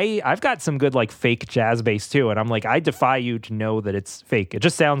 But I've got some good like fake jazz bass too, and I'm like, I defy you to know that it's fake. It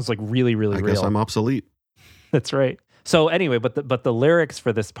just sounds like really, really real. I guess I'm obsolete. That's right. So anyway, but the lyrics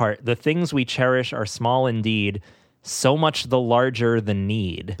for this part, the things we cherish are small indeed, so much the larger the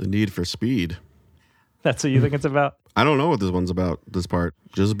need. The need for speed. That's what you think it's about? I don't know what this one's about, this part.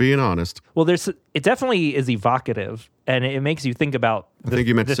 Just being honest. Well, it definitely is evocative, and it makes you think about... I think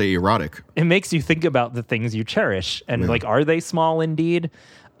you meant to say erotic. It makes you think about the things you cherish, and like, are they small indeed?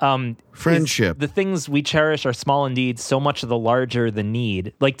 Friendship. The things we cherish are small indeed, so much the larger the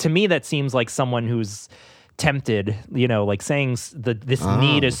need. Like, to me, that seems like someone who's tempted, like saying this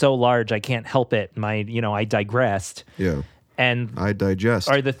need is so large, I can't help it. I digressed. Yeah. And I digest.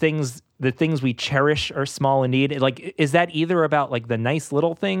 Are the things we cherish are small indeed? Like, is that either about like the nice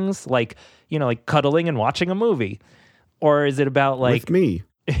little things, like, like cuddling and watching a movie? Or is it about like... With me.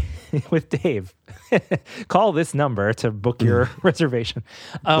 With Dave. Call this number to book your reservation.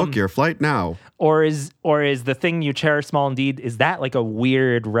 Book your flight now. Or is the thing you cherish small indeed, is that like a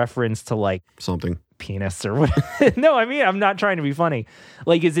weird reference to like... Something. Penis or what? No, I mean, I'm not trying to be funny.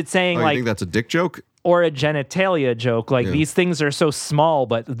 Like, is it saying you like... think that's a dick joke? Or a genitalia joke, like these things are so small,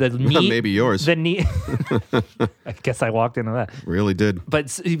 but the need... Maybe yours. The need... I guess I walked into that. Really did. But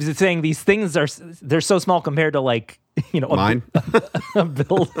he was saying these things they're so small compared to like, mine? a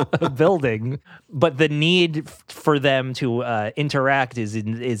building. But the need for them to interact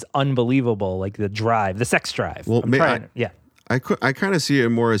is unbelievable, like the drive, the sex drive. Well, I kind of see it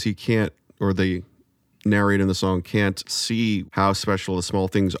more as he can't, or the narrator in the song can't see how special the small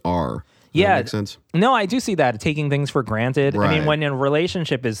things are. Does that make sense? No, I do see that, taking things for granted. Right. I mean, when a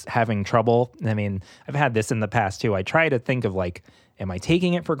relationship is having trouble, I mean, I've had this in the past too. I try to think of like, am I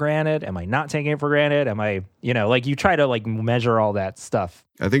taking it for granted? Am I not taking it for granted? Am I, like you try to like measure all that stuff.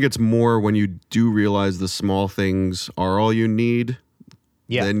 I think it's more when you do realize the small things are all you need,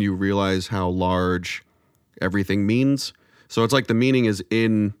 then you realize how large everything means. So it's like the meaning is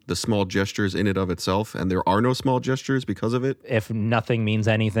in the small gestures in and of itself, and there are no small gestures because of it. If nothing means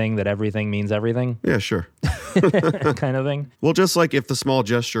anything, that everything means everything. Yeah, sure. Kind of thing. Well, just like if the small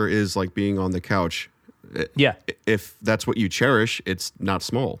gesture is like being on the couch. If that's what you cherish, it's not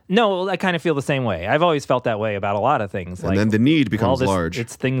small. No, I kind of feel the same way. I've always felt that way about a lot of things. And then the need becomes large.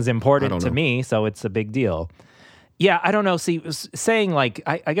 It's things important to me, so it's a big deal. Yeah, I don't know. See, saying like,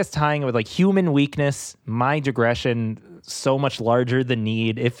 I guess tying it with like human weakness, my digression, so much larger than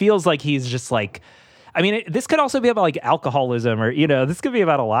need. It feels like he's just like, I mean, this could also be about like alcoholism or, this could be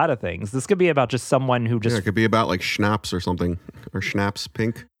about a lot of things. This could be about just someone who just... Yeah, it could be about like schnapps or something, or schnapps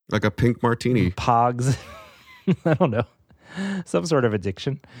pink, like a pink martini. Pogs. I don't know. Some sort of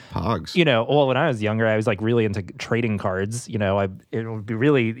addiction. Pogs. Well, when I was younger, I was like really into trading cards. It would be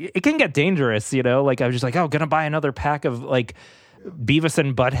really, it can get dangerous, like I was just like, gonna buy another pack of like Beavis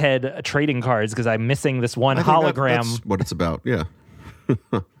and Butthead trading cards because I'm missing this one hologram. That's what it's about. Yeah.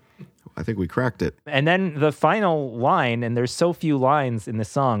 I think we cracked it. And then the final line, and there's so few lines in this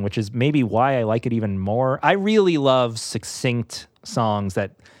song, which is maybe why I like it even more. I really love succinct songs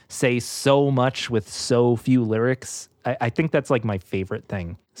that say so much with so few lyrics. I think that's like my favorite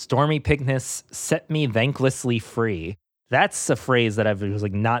thing. Stormy Pickness set me thanklessly free. That's a phrase that I've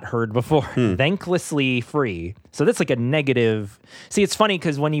like not heard before. Thanklessly free. So that's like a negative. See, it's funny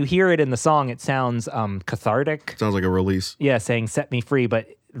because when you hear it in the song, it sounds cathartic. Sounds like a release. Yeah, saying set me free, but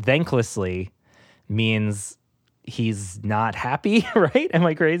thanklessly means he's not happy, right? Am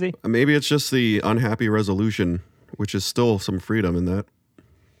I crazy? Maybe it's just the unhappy resolution, which is still some freedom in that.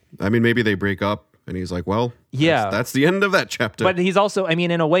 I mean, maybe they break up. And he's like, well, that's the end of that chapter. But he's also, I mean,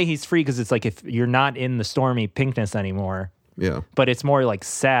 in a way, he's free because it's like if you're not in the stormy pinkness anymore. Yeah. But it's more like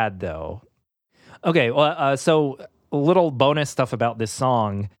sad, though. Okay, well, so a little bonus stuff about this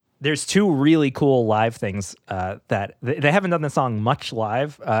song. There's two really cool live things that they haven't done the song much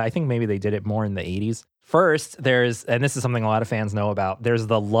live. I think maybe they did it more in the 80s. First, and this is something a lot of fans know about, there's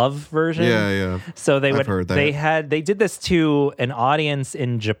the Love version. Yeah. So I've heard that. They did this to an audience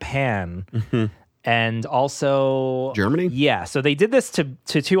in Japan. Mm-hmm. And also Germany? Yeah. So they did this to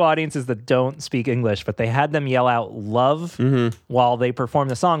two audiences that don't speak English, but they had them yell out love while they perform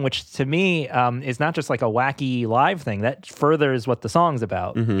the song, which to me is not just like a wacky live thing. That furthers what the song's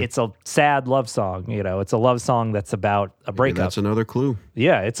about. It's a sad love song. It's a love song that's about a breakup. That's another clue.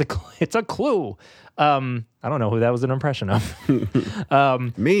 Yeah, it's a clue. I don't know who that was an impression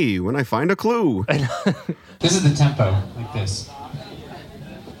of. Me, when I find a clue. This is the tempo, like this.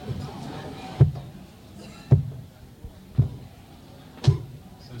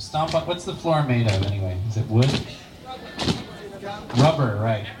 Stomp up. What's the floor made of anyway? Is it wood? Rubber,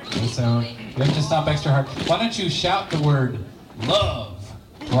 right. So you have to stomp extra hard. Why don't you shout the word love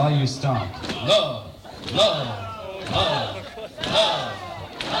while you stomp? Love, love, love, love,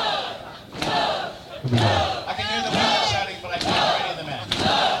 love, love. I can hear the women shouting, but I can't hear any of the men.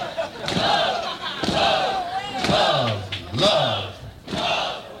 Love, love, love, love,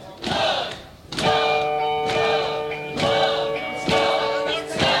 love.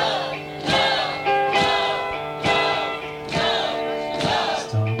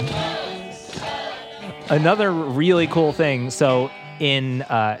 Another really cool thing. So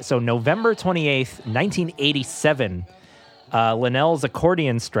November 28th, 1987, Linnell's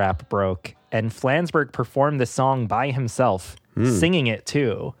accordion strap broke, and Flansburgh performed the song by himself, singing it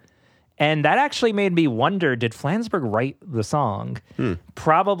too. And that actually made me wonder, did Flansburgh write the song?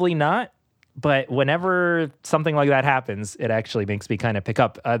 Probably not. But whenever something like that happens, it actually makes me kind of pick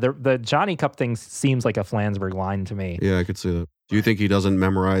up. The Johnny Cup thing seems like a Flansburgh line to me. Yeah, I could see that. Do you think he doesn't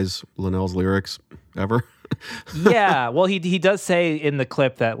memorize Linnell's lyrics ever? Yeah, well, he does say in the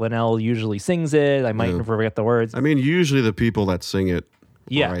clip that Linnell usually sings it. I might forget the words. I mean, usually the people that sing it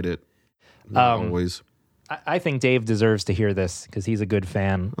write it. Not always. I think Dave deserves to hear this because he's a good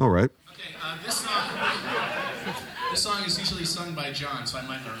fan. All right. Okay, this song is usually sung by John, so I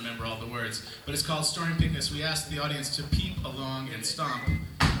might not remember all the words, but it's called Stormy Picnic. We asked the audience to peep along and stomp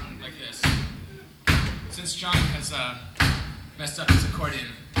like this. Since John has messed up his accordion,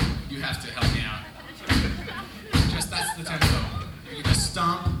 you have to help me out. That's the tempo. You just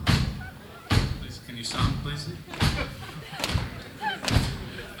stomp. Please, can you stomp, please?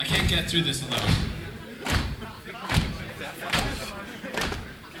 I can't get through this alone.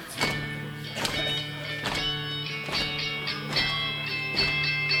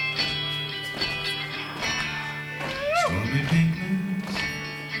 Stormy pinkness,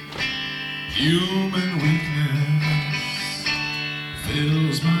 human weakness,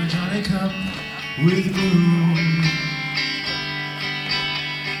 fills my Johnny Cup with gloom.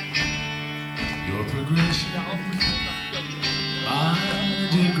 Your progression, my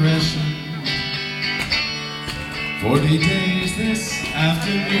digression. 40 days this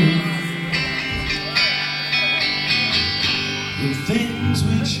afternoon. The things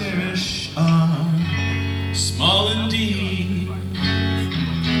we cherish are small indeed.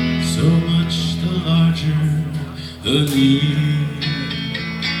 So much the larger the need.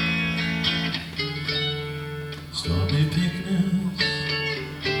 Stormy picnics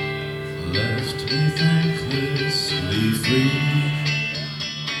left me thanklessly free.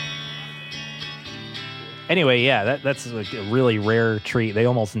 Anyway, yeah, that's like a really rare treat. They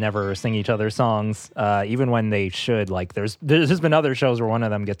almost never sing each other's songs, even when they should. Like, there's been other shows where one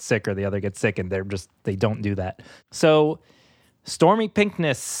of them gets sick or the other gets sick, and they don't do that. So, Stormy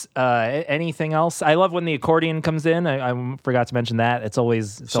Pinkness. Anything else? I love when the accordion comes in. I forgot to mention that. It's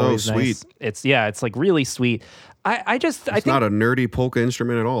always sweet. Nice. It's like really sweet. I think not a nerdy polka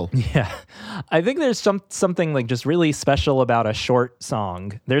instrument at all. Yeah, I think there's something like just really special about a short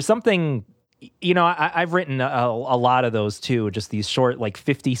song. There's something. You know, I've written a lot of those too, just these short, like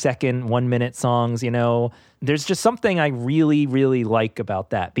 50-second, 1-minute songs, you know. There's just something I really, really like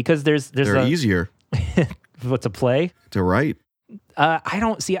about that because they're easier. What, to play? To write. I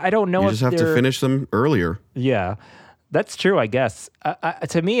don't know you if just have to finish them earlier. Yeah, that's true, I guess.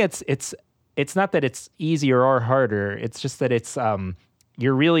 To me, it's not that it's easier or harder. It's just that it's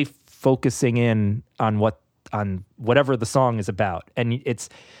you're really focusing in on whatever the song is about. And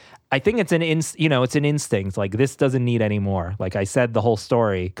I think it's an instinct. Like, this doesn't need any more. Like I said, the whole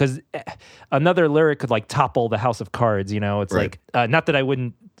story, because another lyric could like topple the house of cards. You know, it's right. Like not that I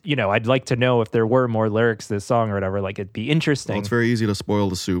wouldn't. You know, I'd like to know if there were more lyrics to this song or whatever. Like, it'd be interesting. Well, it's very easy to spoil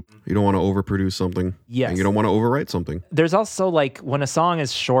the soup. You don't want to overproduce something. Yes. And you don't want to overwrite something. There's also, like, when a song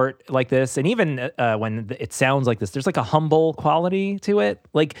is short like this, and even when it sounds like this, there's like a humble quality to it.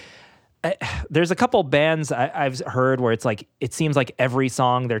 Like, there's a couple bands I've heard where it's like, it seems like every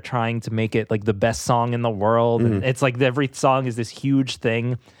song they're trying to make it like the best song in the world. Mm-hmm. And it's like every song is this huge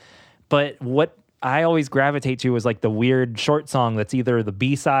thing. But what I always gravitate to is like the weird short song that's either the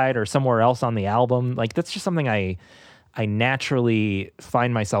B-side or somewhere else on the album. Like, that's just something I naturally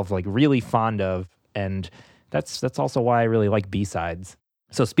find myself like really fond of. And that's also why I really like B-sides.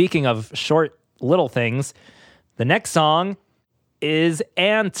 So speaking of short little things, the next song is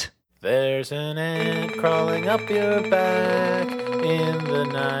Ant. There's an ant crawling up your back in the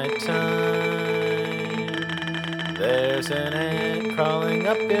nighttime. There's an ant crawling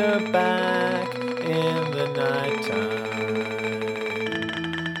up your back in the nighttime.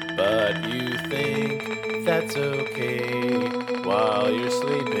 But you think that's okay while you're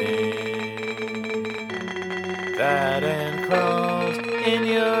sleeping. That ant crawls in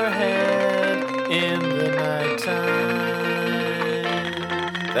your head in the nighttime.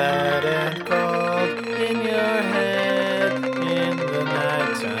 That ant crawled in your head in the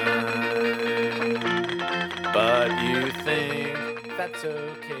nighttime. But you think that's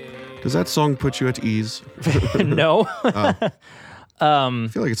okay. Does that song put you at ease? No. I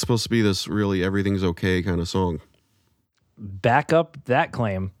feel like it's supposed to be this really everything's okay kind of song. Back up that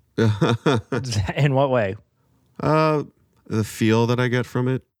claim. In what way? The feel that I get from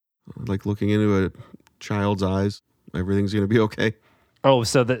it, like looking into child's eyes, everything's going to be okay. Oh,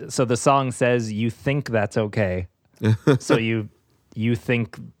 so the song says you think that's okay. So you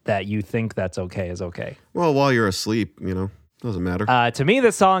think that's okay is okay. Well, while you're asleep, doesn't matter. To me,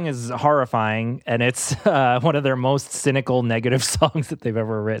 this song is horrifying, and it's one of their most cynical, negative songs that they've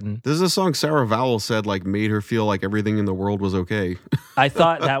ever written. This is a song Sarah Vowell said made her feel like everything in the world was okay. I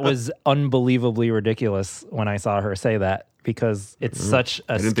thought that was unbelievably ridiculous when I saw her say that, because it's such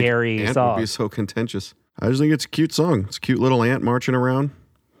a scary Ant song. Would be so contentious. I just think it's a cute song. It's a cute little ant marching around.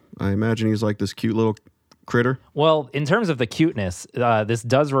 I imagine he's like this cute little critter. Well, in terms of the cuteness, this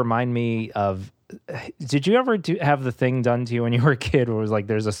does remind me of. Did you ever have the thing done to you when you were a kid where it was like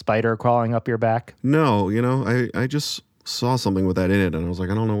there's a spider crawling up your back? No, I just saw something with that in it, and I was like,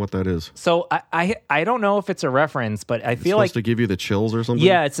 I don't know what that is. So I don't know if it's a reference, but I feel supposed to give you the chills or something?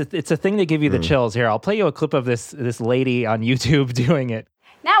 Yeah, it's a thing to give you the chills. Here, I'll play you a clip of this lady on YouTube doing it.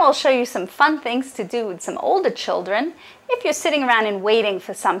 Now I'll show you some fun things to do with some older children if you're sitting around and waiting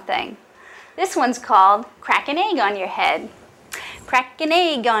for something. This one's called Crack an Egg on Your Head. Crack an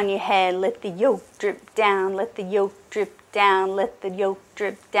egg on your head, let the yolk drip down, let the yolk drip down, let the yolk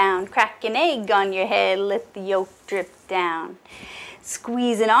drip down. Crack an egg on your head, let the yolk drip down.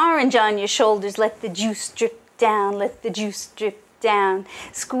 Squeeze an orange on your shoulders, let the juice drip down, let the juice drip down.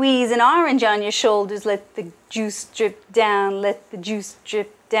 Squeeze an orange on your shoulders, let the juice drip down, let the juice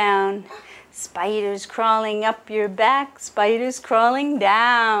drip down. Spiders crawling up your back, spiders crawling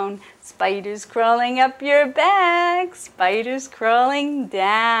down. Spiders crawling up your back, spiders crawling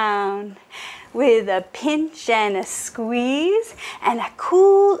down. With a pinch and a squeeze and a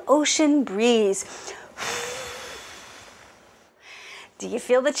cool ocean breeze. Do you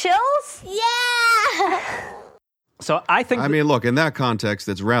feel the chills? Yeah! So I mean, look, in that context,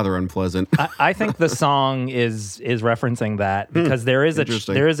 it's rather unpleasant. I think the song is referencing that because there is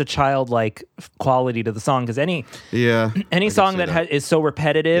a childlike quality to the song, because any song that is so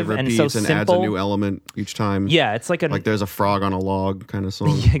repetitive and so simple adds a new element each time. Yeah, it's like there's a frog on a log kind of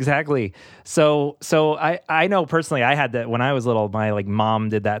song. Exactly. So I know personally I had that when I was little. My mom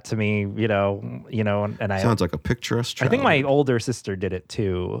did that to me, and I sounds like a picturesque child. I think my older sister did it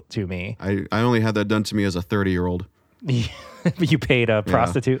to me. I only had that done to me as a 30-year-old. You paid a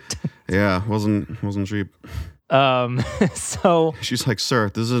prostitute. Yeah, wasn't cheap. So she's like, sir,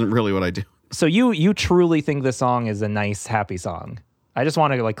 this isn't really what I do. So you truly think the song is a nice, happy song? I just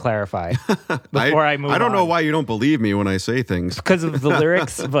want to clarify before I move on. I don't know why you don't believe me when I say things. Because of the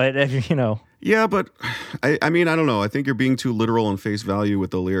lyrics, but Yeah, but I mean, I don't know. I think you're being too literal and face value with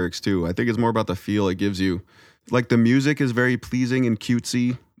the lyrics too. I think it's more about the feel it gives you. The music is very pleasing and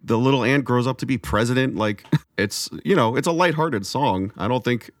cutesy. The little ant grows up to be president. It's it's a lighthearted song. I don't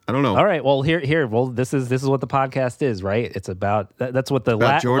know. All right. Well, here. Well, this is what the podcast is, right? It's about that's what the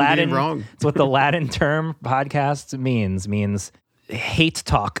Jordan Latin. Being wrong. It's what the Latin term podcast means hate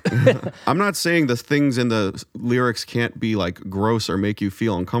talk. I'm not saying the things in the lyrics can't be gross or make you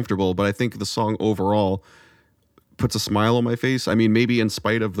feel uncomfortable, but I think the song overall puts a smile on my face. I mean, maybe in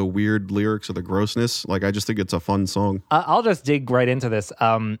spite of the weird lyrics or the grossness, I just think it's a fun song. I'll just dig right into this.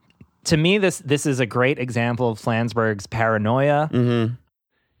 To me, this is a great example of Flansburgh's paranoia. Mm-hmm.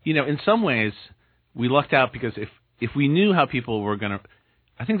 In some ways, we lucked out because if we knew how people were going to...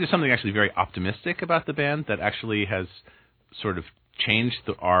 I think there's something actually very optimistic about the band that actually has sort of changed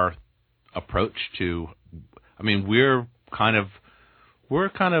our approach to... I mean, we're kind of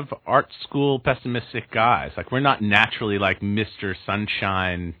art school pessimistic guys. We're not naturally Mr.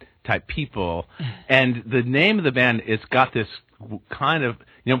 Sunshine type people. And the name of the band has got this kind of,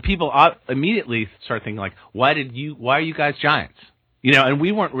 people immediately start thinking why are you guys giants? And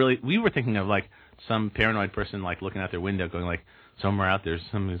we were thinking of some paranoid person looking out their window going somewhere out there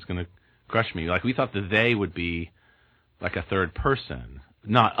somebody's going to crush me. We thought that they would be a third person,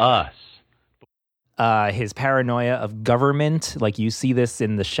 not us. His paranoia of government, you see this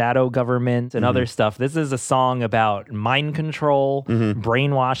in the shadow government and other stuff. This is a song about mind control,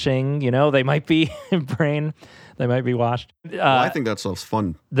 brainwashing. They might be they might be washed. Well, I think that stuff's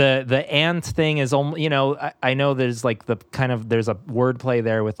fun. The ant thing is only, I know there's there's a wordplay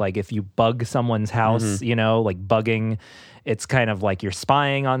there with if you bug someone's house, bugging, it's kind of you're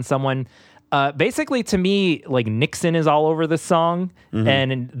spying on someone. Basically, to me, Nixon is all over this song,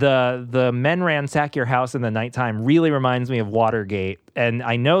 and the men ransack your house in the nighttime really reminds me of Watergate. And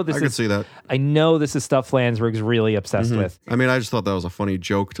I know I could see that. I know this is stuff Flansburgh's really obsessed with. I mean, I just thought that was a funny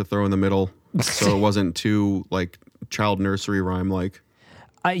joke to throw in the middle, so it wasn't too child nursery rhyme .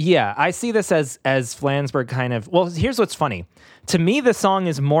 Yeah, I see this as Flansburgh kind of. Well, here's what's funny. To me, the song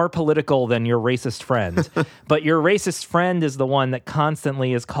is more political than Your Racist Friend, but Your Racist Friend is the one that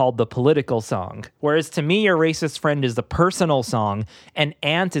constantly is called the political song. Whereas to me, Your Racist Friend is the personal song, and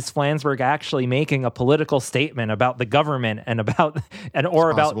Ant is Flansburgh actually making a political statement about the government and about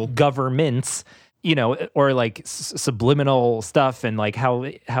about governments. You know, or like subliminal stuff and like how,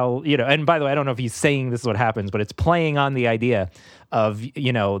 you know, and by the way, I don't know if he's saying this is what happens, but it's playing on the idea of,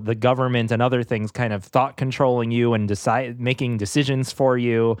 you know, the government and other things kind of thought controlling you and making decisions for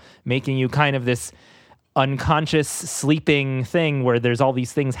you, making you kind of this unconscious sleeping thing where there's all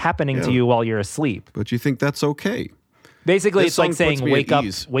these things happening to you while you're asleep. But you think that's okay. Basically, it's like saying, wake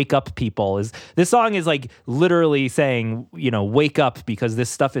up, people. This song is like literally saying, you know, wake up because this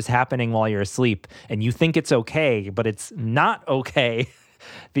stuff is happening while you're asleep and you think it's okay, but it's not okay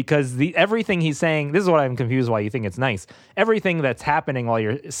because everything he's saying, this is what I'm confused why you think it's nice. Everything that's happening while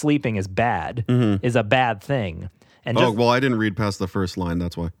you're sleeping is bad, is a bad thing. And well, I didn't read past the first line,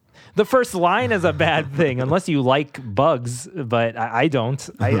 that's why. The first line is a bad thing, unless you like bugs, but I don't.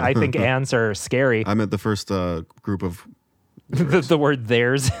 I think ants are scary. I meant the first group of... the word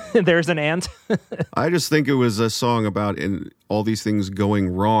there's an ant. I just think it was a song about all these things going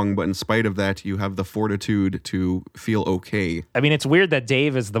wrong, but in spite of that, you have the fortitude to feel okay. I mean, it's weird that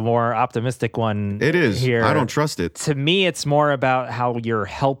Dave is the more optimistic one. It is. Here. I don't trust it. To me, it's more about how you're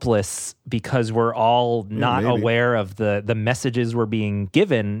helpless because we're all not aware of the messages we're being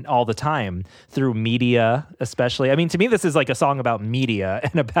given all the time through media, especially. I mean, to me, this is like a song about media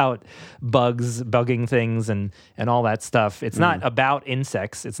and about bugging things and all that stuff. It's not about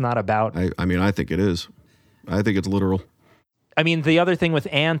insects. It's not about... I mean, I think it is. I think it's literal. I mean, the other thing with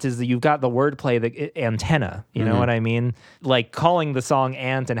Ant is that you've got the wordplay, the antenna. You know what I mean? Like calling the song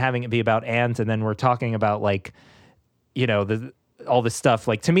Ant and having it be about Ant, and then we're talking about like, you know, all this stuff.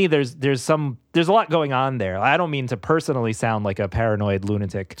 Like to me, there's a lot going on there. I don't mean to personally sound like a paranoid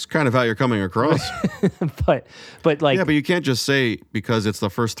lunatic. It's kind of how you're coming across. but like, yeah, but you can't just say because it's the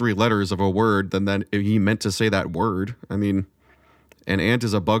first three letters of a word, then he meant to say that word. I mean, an ant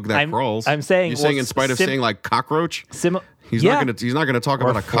is a bug that crawls. I'm saying, you're saying in spite of saying like cockroach. He's not going to talk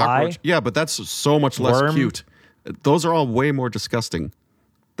about a cockroach. Yeah, but that's so much less cute. Those are all way more disgusting.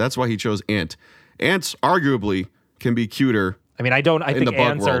 That's why he chose ant. Ants arguably can be cuter. I mean, I think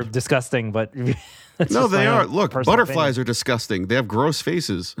ants are disgusting, but no, they are. Look, butterflies are disgusting. They have gross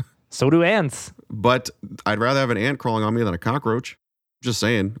faces. So do ants. But I'd rather have an ant crawling on me than a cockroach. Just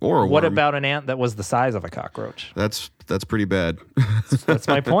saying. Or a worm. What about an ant that was the size of a cockroach? That's pretty bad. That's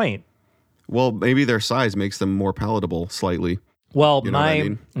my point. Well, maybe their size makes them more palatable slightly. Well,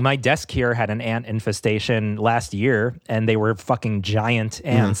 my desk here had an ant infestation last year, and they were fucking giant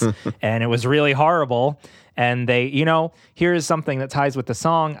ants, and it was really horrible. And they, you know, here's something that ties with the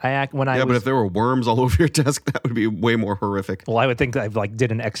song. But if there were worms all over your desk, that would be way more horrific. Well, I would think I like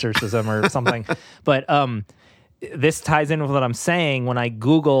did an exorcism or something. But this ties in with what I'm saying. When I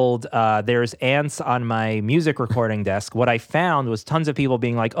Googled, there's ants on my music recording desk. What I found was tons of people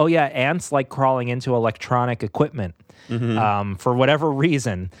being like, oh yeah, ants like crawling into electronic equipment for whatever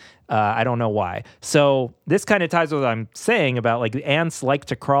reason. I don't know why. So this kind of ties with what I'm saying about like ants like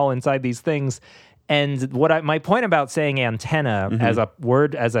to crawl inside these things. And my point about saying antenna as a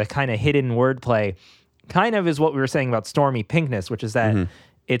word, as a kind of hidden wordplay, kind of is what we were saying about Stormy Pinkness, which is that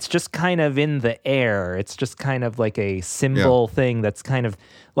it's just kind of in the air. It's just kind of like a symbol thing that's kind of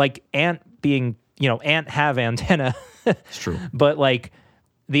like ant being, you know, ant have antenna. It's true. But like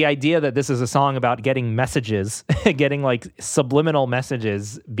the idea that this is a song about getting messages, getting like subliminal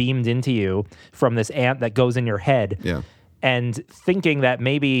messages beamed into you from this ant that goes in your head. Yeah. And thinking that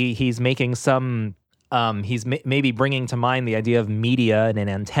maybe he's making some, maybe bringing to mind the idea of media and an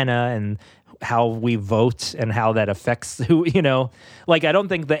antenna and how we vote and how that affects who, you know, like I don't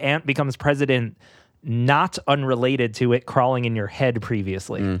think the ant becomes president not unrelated to it crawling in your head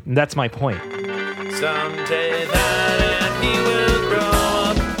previously. That's my point. Someday that ant, he will grow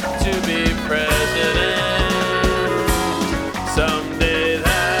up to be president. Someday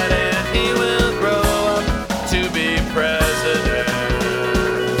that ant, he will grow up to be president.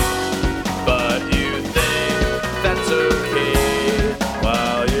 But you think that's okay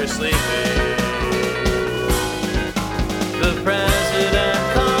while you're sleeping. The president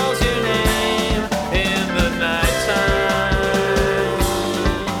calls your name in the nighttime.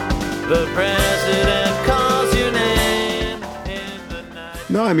 The president calls your name in the night.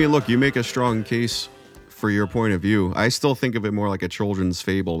 No, I mean, look, you make a strong case for your point of view. I still think of it more like a children's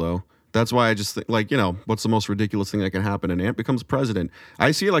fable, though. That's why I just think, like, you know, what's the most ridiculous thing that can happen? An ant becomes president.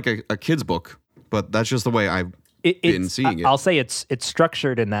 I see it like a kid's book, but that's just the way I been seeing it. I'll say it's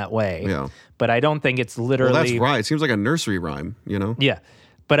structured in that way. Yeah. But I don't think it's literally. Well, that's right. It seems like a nursery rhyme, you know? Yeah.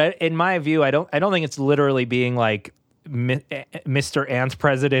 But in my view, I don't think it's literally being like Mr. Ant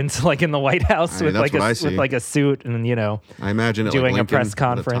President, like in the White House with like a suit and, you know, I imagine it doing like a press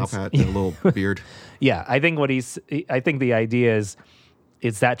conference. With a top hat and a little beard. Yeah. I think the idea is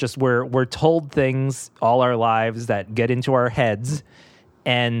that just we're told things all our lives that get into our heads,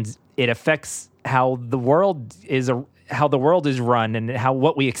 and it affects how the world is run and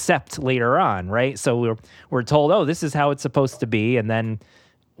what we accept later on, right? So we're told, oh, this is how it's supposed to be, and then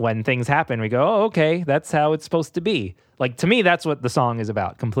when things happen, we go, oh, okay, that's how it's supposed to be. Like, to me, that's what the song is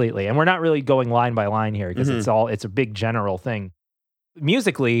about completely. And we're not really going line by line here because it's a big general thing.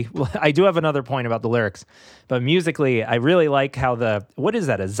 Musically, I do have another point about the lyrics, but musically, I really like how what is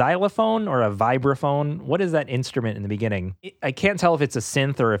that, a xylophone or a vibraphone? What is that instrument in the beginning? I can't tell if it's a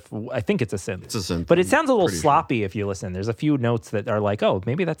synth or I think it's a synth. It's a synth. But it sounds a little sloppy if you listen. There's a few notes that are like, oh,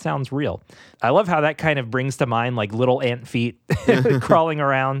 maybe that sounds real. I love how that kind of brings to mind like little ant feet crawling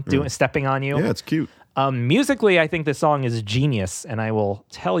around, stepping on you. Yeah, it's cute. Musically, I think the song is genius, and I will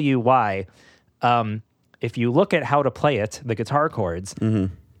tell you why. If you look at how to play it, the guitar chords,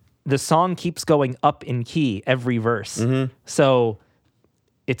 the song keeps going up in key every verse. So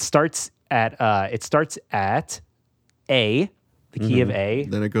it starts at A, the key of A.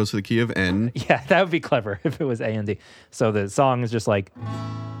 Then it goes to the key of N. Yeah, that would be clever if it was A and D. So the song is just like,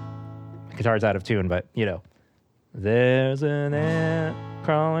 the guitar's out of tune, but you know, there's an ant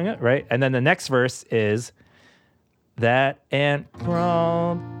crawling up, right? And then the next verse is, that ant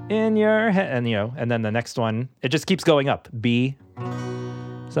crawled in your head, and you know, and then the next one, it just keeps going up. B,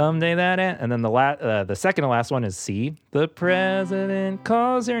 someday that ant, and then the second to last one is C, the president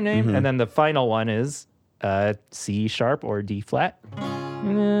calls your name, and then the final one is C sharp or D flat.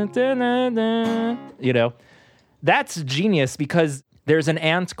 You know, that's genius because there's an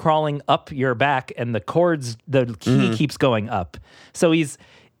ant crawling up your back, and the key keeps going up. So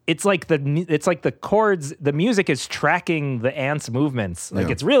it's like the chords, the music is tracking the ant's movements. Like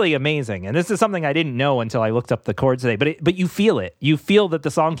it's really amazing. And this is something I didn't know until I looked up the chords today. But you feel it. You feel that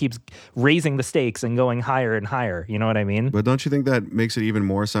the song keeps raising the stakes and going higher and higher. You know what I mean? But don't you think that makes it even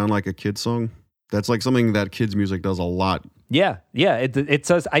more sound like a kid's song? That's like something that kids' music does a lot. Yeah. It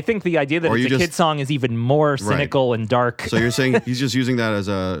says. I think the idea that it's a kid song is even more cynical and dark. So you're saying he's just using that as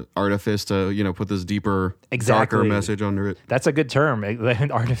a artifice to, you know, put this deeper, darker message under it. That's a good term.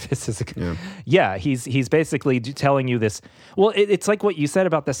 Artifice is a good. Yeah. He's basically telling you this. Well, it's like what you said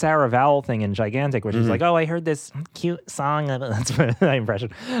about the Sarah Vowell thing in Gigantic, which is like, oh, I heard this cute song. That's my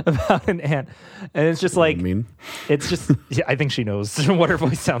impression about an ant, and it's just like, it's just. Yeah, I think she knows what her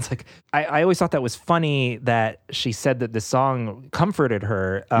voice sounds like. I always thought that was funny that she said that this song comforted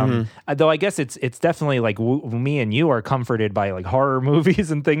her, though I guess it's definitely like me and you are comforted by like horror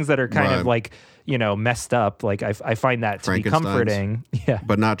movies and things that are kind of like, you know, messed up. Like I find that to be comforting. Yeah,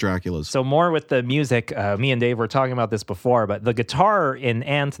 but not Dracula's. So more with the music. Me and Dave were talking about this before, but the guitar in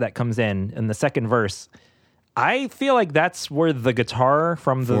Ant that comes in the second verse, I feel like that's where the guitar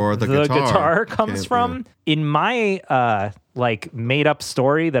from the guitar comes from. In my like made up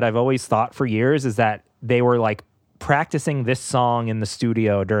story that I've always thought for years is that they were like practicing this song in the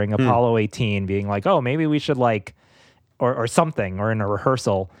studio during Apollo 18, being like, oh, maybe we should like, or something, or in a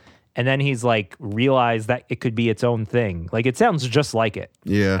rehearsal. And then he's like, realized that it could be its own thing. Like, it sounds just like it.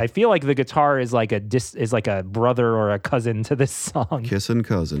 Yeah. I feel like the guitar is like a brother or a cousin to this song. Kissing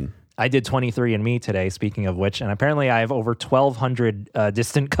cousin. I did 23andMe today, speaking of which, and apparently I have over 1,200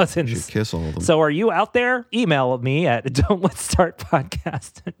 distant cousins. You should kiss all of them. So are you out there? Email me at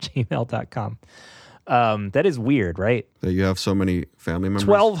don'tlet'sstartpodcast@gmail.com. That is weird, right? That you have so many family members.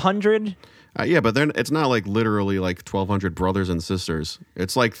 1,200? Yeah, but then it's not like literally like 1,200 brothers and sisters.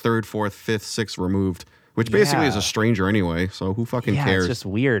 It's like third, fourth, fifth, sixth removed, which basically is a stranger anyway. So who fucking cares? It's just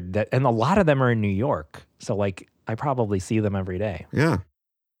weird. And a lot of them are in New York. So like I probably see them every day. Yeah.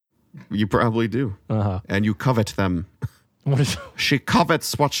 You probably do. And you covet them. She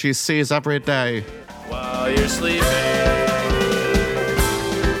covets what she sees every day. While you're sleeping,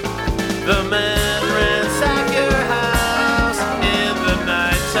 the men ransack your house in the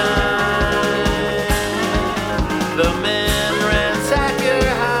nighttime. The men ransack your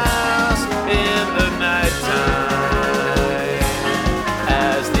house in the nighttime.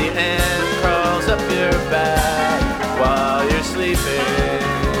 As the ant crawls up your back while you're sleeping.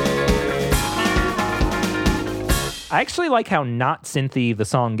 I actually like how not synthy the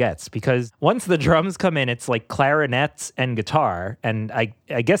song gets, because once the drums come in, it's like clarinets and guitar, and I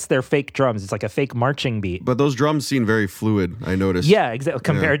guess they're fake drums. It's like a fake marching beat. But those drums seem very fluid, I noticed. Yeah, exactly.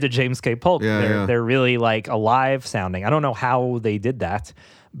 Compared to James K. Polk, Yeah, they're really like alive sounding. I don't know how they did that.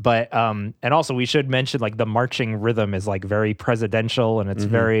 But and also we should mention like the marching rhythm is like very presidential, and it's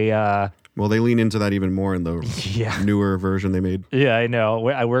very well, they lean into that even more in the newer version they made. Yeah, I know.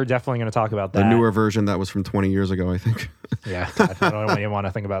 We're definitely going to talk about that. The newer version that was from 20 years ago, I think. Yeah, I don't even want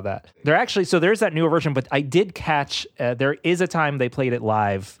to think about that. So there's that newer version, but I did catch, there is a time they played it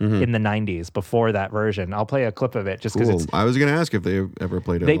live in the 90s before that version. I'll play a clip of it just because it's... I was going to ask if they ever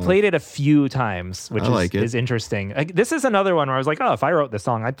played it They live. played it a few times, which is interesting. This is another one where I was like, oh, if I wrote this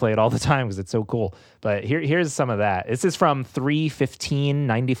song, I'd play it all the time because it's so cool. But here's some of that. This is from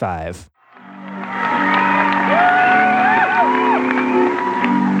 3/15/95.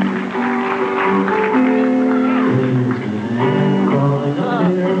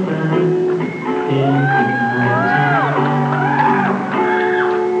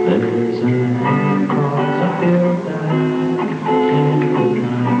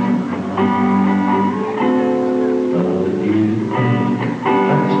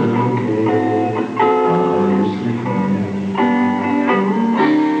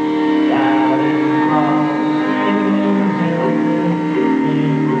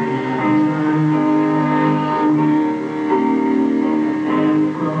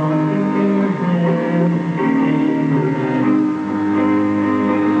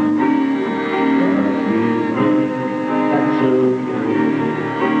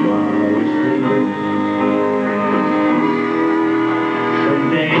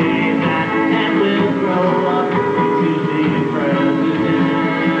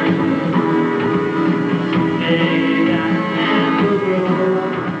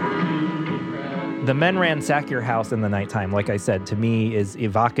 The Men Ransack Your House in the Nighttime, like I said, to me is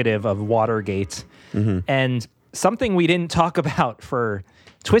evocative of Watergate. And something we didn't talk about for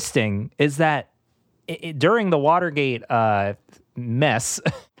Twisting is that during the Watergate mess,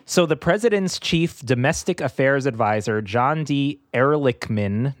 so the president's chief domestic affairs advisor, John D.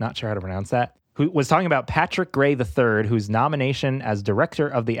 Ehrlichman, not sure how to pronounce that, who was talking about Patrick Gray III, whose nomination as director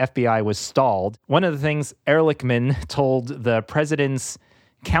of the FBI was stalled. One of the things Ehrlichman told the president's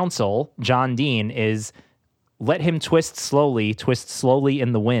counsel, John Dean, is let him twist slowly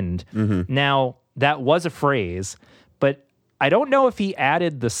in the wind. Now, that was a phrase, but I don't know if he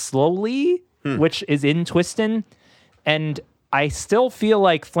added the slowly, which is in Twistin', and I still feel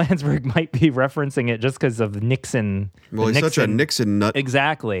like Flansburgh might be referencing it just because of Nixon. Well, he's such a Nixon nut.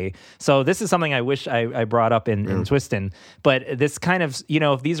 Exactly. So this is something I wish I brought up in Twistin'. But this kind of,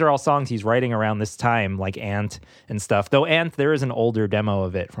 if these are all songs he's writing around this time, like Ant and stuff. Though Ant, there is an older demo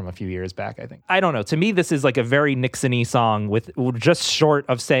of it from a few years back, I think. I don't know. To me, this is like a very Nixon-y song with just short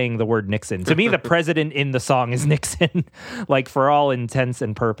of saying the word Nixon. To me, the president in the song is Nixon, like for all intents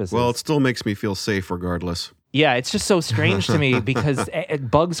and purposes. Well, it still makes me feel safe regardless. Yeah, it's just so strange to me because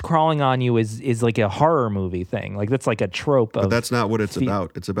bugs crawling on you is like a horror movie thing. Like that's like a trope. But that's not what it's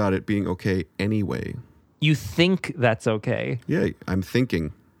about. It's about it being okay anyway. You think that's okay? Yeah, I'm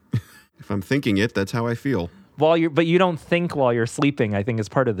thinking. If I'm thinking it, that's how I feel. But you don't think while you're sleeping. I think is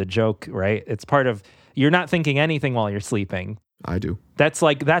part of the joke, right? It's part of you're not thinking anything while you're sleeping. I do. That's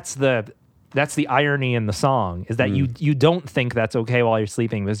the irony in the song is that you don't think that's okay while you're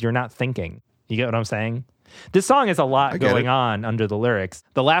sleeping because you're not thinking. You get what I'm saying? This song has a lot going on under the lyrics.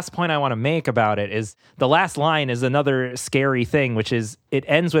 The last point I want to make about it is the last line is another scary thing, which is it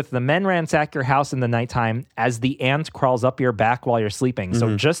ends with the men ransack your house in the nighttime as the ant crawls up your back while you're sleeping.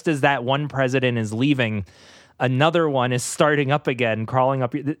 So just as that one president is leaving, another one is starting up again, crawling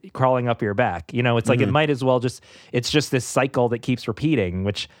up your back. It's like it might as well it's just this cycle that keeps repeating,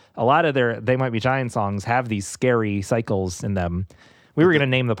 which a lot of They Might Be Giant songs have these scary cycles in them. We were going to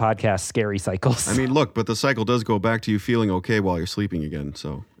name the podcast Scary Cycles. I mean, look, but the cycle does go back to you feeling okay while you're sleeping again,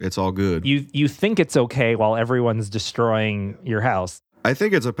 so it's all good. You think it's okay while everyone's destroying your house. I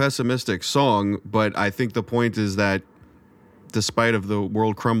think it's a pessimistic song, but I think the point is that despite of the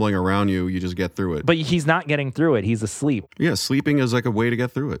world crumbling around you, you just get through it. But he's not getting through it. He's asleep. Yeah, sleeping is like a way to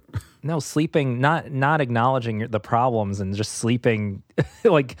get through it. No, sleeping, not acknowledging the problems and just sleeping,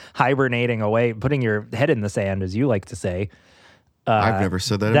 like hibernating away, putting your head in the sand, as you like to say. I've never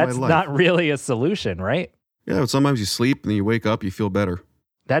said that in my life. That's not really a solution, right? Yeah, but sometimes you sleep and then you wake up, you feel better.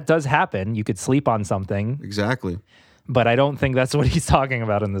 That does happen. You could sleep on something. Exactly. But I don't think that's what he's talking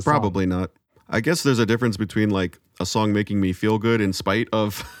about in this song. Probably not. I guess there's a difference between like a song making me feel good in spite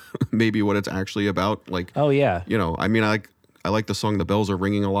of maybe what it's actually about. Like, oh yeah. I mean, I like the song "The Bells Are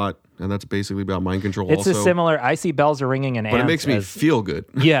Ringing" a lot. and that's basically about mind control. It's also. a similar. I See Bells Are Ringing and But it makes me feel good.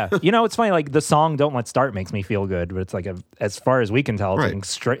 Yeah, it's funny. Like the song "Don't Let's Start" makes me feel good, but it's like as far as we can tell,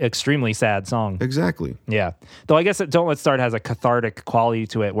 it's an extremely sad song. Exactly. Yeah. Though I guess "Don't Let's Start" has a cathartic quality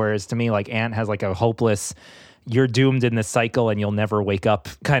to it, whereas to me, like Ant has like a hopeless, you're doomed in this cycle and you'll never wake up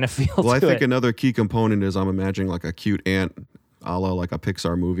kind of feel. Well, I think it. another key component is I'm imagining like a cute ant, a la like a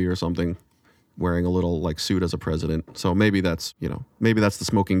Pixar movie or something, wearing a little like suit as a president. So maybe that's the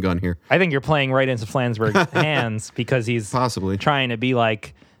smoking gun here. I think you're playing right into Flansburgh's hands because he's possibly trying to be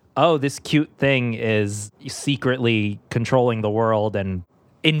like, oh, this cute thing is secretly controlling the world and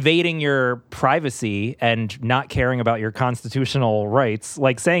invading your privacy and not caring about your constitutional rights.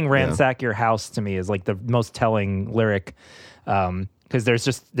 Like saying ransack your house to me is like the most telling lyric. Because there's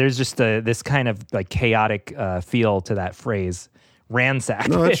just this kind of like chaotic feel to that phrase. Ransack.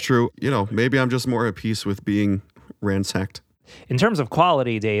 No, that's true. Maybe I'm just more at peace with being ransacked. In terms of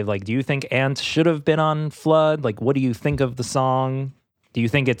quality, Dave, like, do you think Ant should have been on Flood? Like, what do you think of the song? Do you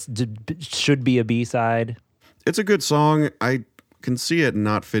think it should be a B-side? It's a good song. I can see it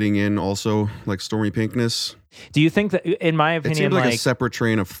not fitting in also, like Stormy Pinkness. Do you think that, in my opinion, it seems like a separate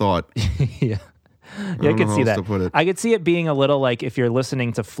train of thought. Yeah. Yeah, I could see that. I could see it being a little like if you're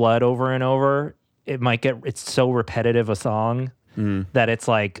listening to Flood over and over, it's so repetitive a song. That it's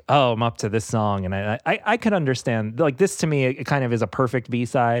like, oh, I'm up to this song. And I could understand. Like this to me, it kind of is a perfect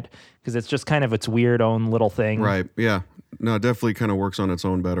B-side because it's just kind of its weird own little thing. Right. Yeah. No, it definitely kind of works on its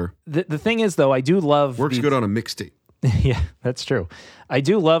own better. The thing is, though, I do love... Works good on a mixtape. Yeah, that's true. I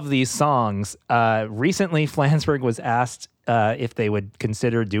do love these songs. Recently, Flansburgh was asked if they would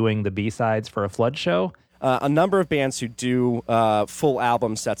consider doing the B-sides for a Flood show. A number of bands who do full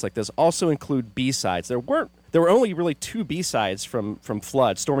album sets like this also include B-sides. There were only really 2 B-sides from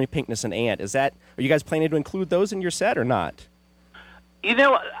Flood, Stormy Pinkness and Ant. Are you guys planning to include those in your set or not?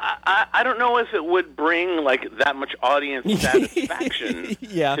 I don't know if it would bring like that much audience satisfaction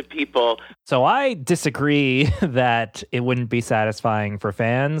to people. So I disagree that it wouldn't be satisfying for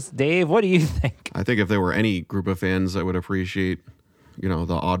fans. Dave, what do you think? I think if there were any group of fans that would appreciate the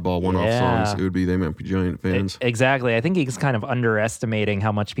oddball one-off songs, it would be they might be giant fans. Exactly. I think he's kind of underestimating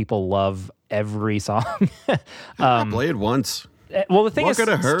how much people love every song. Play it once. Well, the thing is,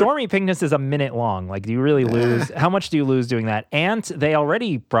 Stormy Pinkness is a minute long. Like, do you really lose? How much do you lose doing that? Ant, they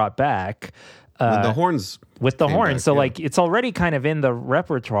already brought back with the horns. So like, it's already kind of in the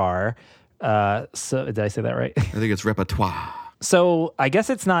repertoire. So did I say that right? I think it's repertoire. So I guess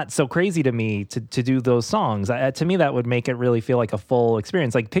it's not so crazy to me to do those songs. To me, that would make it really feel like a full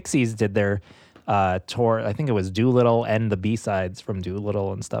experience. Like Pixies did their tour. I think it was Doolittle and the B-sides from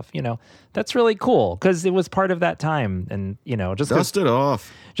Doolittle and stuff. That's really cool because it was part of that time. And just dust it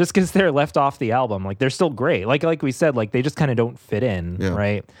off. Just because they're left off the album, like they're still great. Like we said, like they just kind of don't fit in,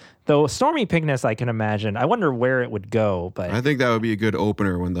 right? Though Stormy Pinkness, I can imagine. I wonder where it would go, but I think that would be a good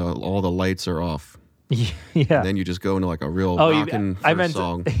opener when all the lights are off. Yeah. And then you just go into like a real rockin'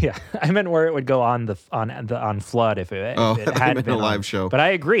 song. Yeah, I meant where it would go on Flood if it had been a live show. But I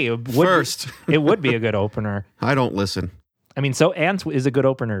agree. It would be a good opener. I don't listen. I mean, so Ant is a good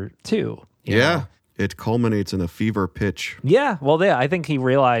opener too. Yeah. It culminates in a fever pitch. Yeah, well, I think he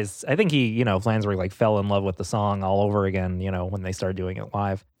realized. I think he, Flansburgh like fell in love with the song all over again. When they started doing it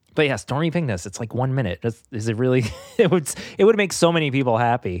live. But yeah, Stormy Pinkness, it's like 1 minute. Is it really? It would make so many people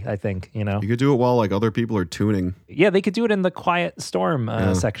happy, I think, You could do it while like other people are tuning. Yeah, they could do it in the Quiet Storm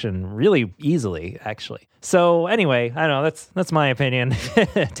section really easily, actually. So anyway, I don't know, that's my opinion.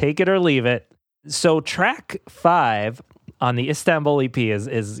 Take it or leave it. So track 5 on the Istanbul EP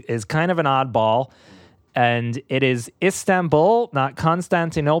is kind of an oddball, and it is Istanbul, not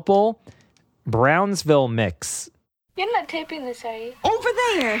Constantinople, Brownsville mix. You're not taping this, are you? Over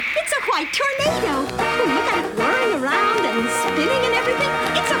there. It's a white tornado. Oh, look at it whirling around and spinning and everything.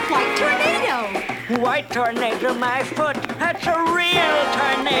 It's a white tornado. White tornado, my foot. That's a real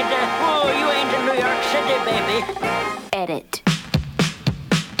tornado. Oh, you ain't in New York City, baby. Edit.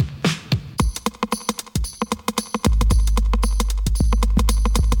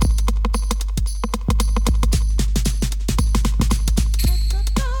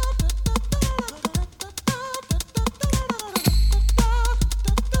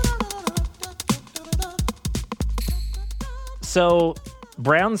 So,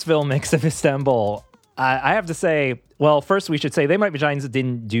 Brownsville mix of Istanbul. I have to say, well, first we should say They Might Be Giants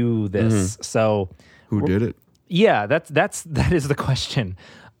didn't do this. Mm-hmm. So, who did it? Yeah, that is the question.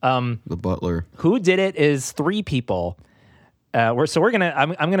 The butler. Who did it is 3 people. I'm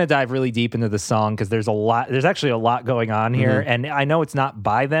gonna dive really deep into the song because there's actually a lot going on here, and I know it's not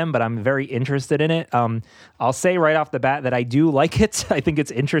by them, but I'm very interested in it. I'll say right off the bat that I do like it. I think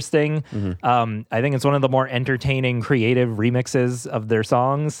it's interesting. I think it's one of the more entertaining, creative remixes of their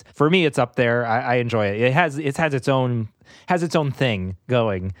songs. For me, it's up there. I enjoy it. It has its own thing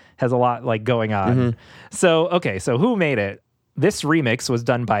going. Has a lot like going on. So who made it? This remix was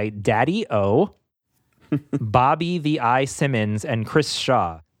done by Daddy O, Bobby the Eye Simmons, and Chris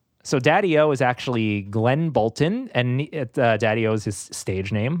Shaw. So Daddy O is actually Glenn Bolton, and Daddy O is his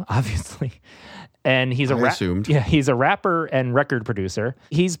stage name, obviously. And he's he's a rapper and record producer.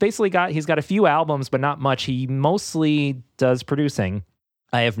 He's got a few albums, but not much. He mostly does producing.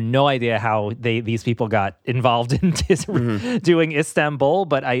 I have no idea how these people got involved in doing Istanbul,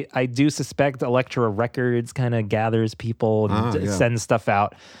 but I do suspect Elektra Records kind of gathers people and sends stuff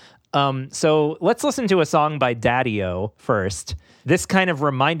out. So let's listen to a song by Daddy-O first. This kind of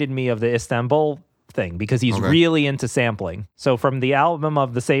reminded me of the Istanbul thing because he's really into sampling. So from the album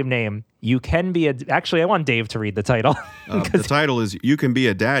of the same name, You Can Be Actually, I want Dave to read the title. The title is You Can Be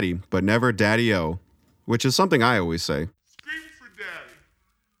a Daddy, but Never Daddy-O, which is something I always say.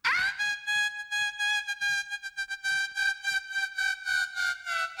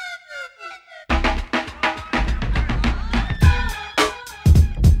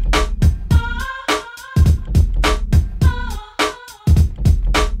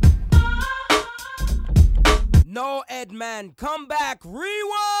 No, Edman, come back,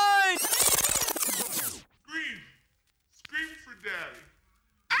 rewind! Scream for Daddy.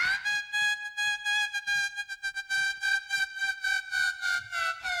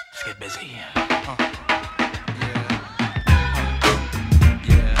 Let's get busy.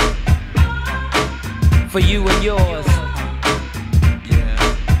 For you and yours.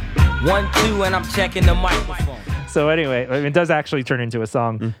 1, 2, and I'm checking the microphone. So anyway, it does actually turn into a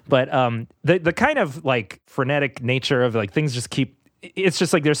song, but the kind of like frenetic nature of like things just keep. It's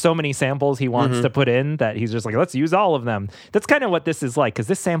just like there's so many samples he wants to put in that he's just like, let's use all of them. That's kind of what this is like because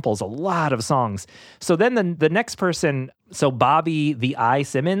this samples a lot of songs. So then the next person, so Bobby the Eye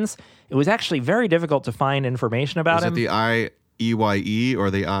Simmons, it was actually very difficult to find information about him. Is it the I-E-Y-E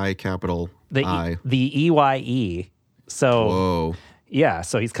or the I capital I? The E-Y-E. So. Whoa. Yeah,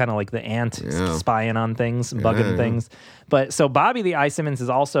 so he's kind of like the ant spying on things, bugging things. But so Bobby the Eye Simmons is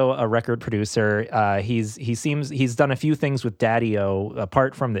also a record producer. He's done a few things with Daddy-O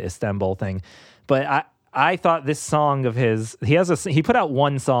apart from the Istanbul thing. But I thought this song of his, he put out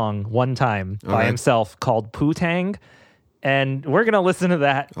one song one time by himself called Poo-Tang. And we're going to listen to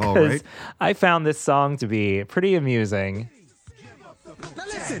that because I found this song to be pretty amusing. Now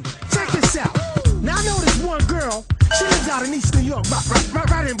listen, check this out. Now I know this one girl. She lives out in East New York,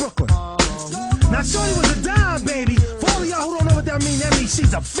 right in Brooklyn. Now shorty was a dime, baby. For all of y'all who don't know what that means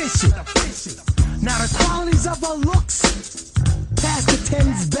she's official. Now the qualities of her looks, past the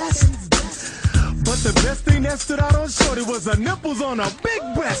 10's best. But the best thing that stood out on shorty was her nipples on her big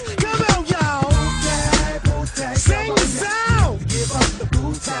breast. Come on, y'all. Sing the sound.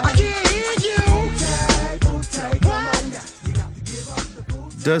 I can't hear you. What?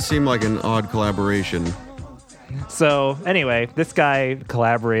 Does seem like an odd collaboration. So anyway, this guy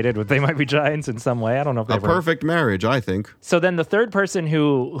collaborated with They Might Be Giants in some way. I don't know if they were... perfect marriage, I think. So then the third person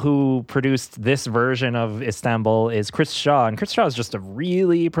who produced this version of Istanbul is Chris Shaw. And Chris Shaw is just a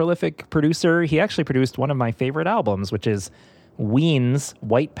really prolific producer. He actually produced one of my favorite albums, which is Ween's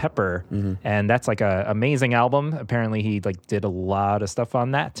White Pepper. And that's like an amazing album. Apparently he like did a lot of stuff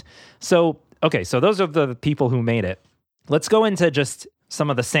on that. So, okay, so those are the people who made it. Let's go into just some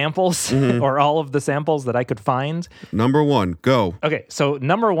of the samples or all of the samples that I could find. Number 1, go. Okay, so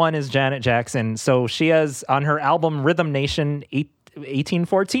number 1 is Janet Jackson. So she has on her album Rhythm Nation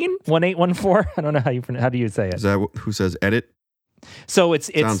 1814. I don't know how do you say it? Is that who says edit? So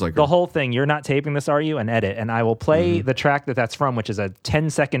it's like the whole thing. You're not taping this, are you? And edit. And I will play the track that's from, which is a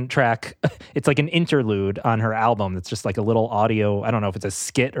 10-second track. It's like an interlude on her album. It's just like a little audio. I don't know if it's a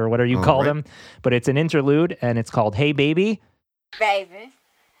skit or whatever you call them, but it's an interlude and it's called Hey Baby. Baby.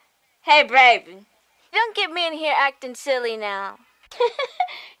 Hey, baby. Don't get me in here acting silly now.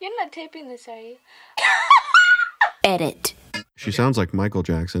 You're not taping this, are you? Edit. She sounds like Michael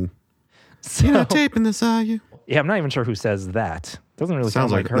Jackson. You're not taping this, are you? Yeah, I'm not even sure who says that. Doesn't really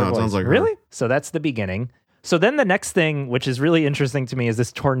sound like her voice. It sounds like really? Her. So that's the beginning. So then the next thing, which is really interesting to me, is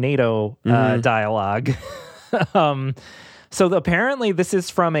this tornado dialogue. So apparently this is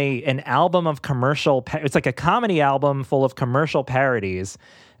from an album of commercial... It's like a comedy album full of commercial parodies.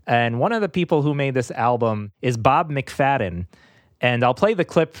 And one of the people who made this album is Bob McFadden. And I'll play the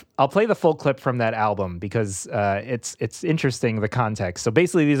clip. I'll play the full clip from that album because it's interesting, the context. So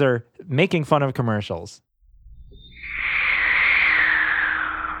basically, these are making fun of commercials.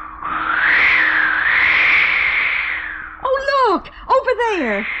 Oh, look, over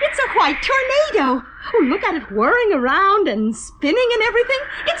there. It's a white tornado. Oh, look at it whirring around and spinning and everything.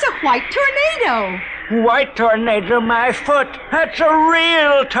 It's a white tornado. White tornado, my foot. That's a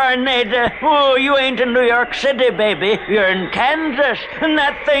real tornado. Oh, you ain't in New York City, baby. You're in Kansas, and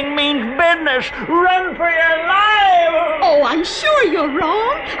that thing means business. Run for your life! Oh, I'm sure you're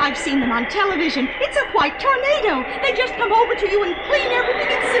wrong. I've seen them on television. It's a white tornado. They just come over to you and clean everything.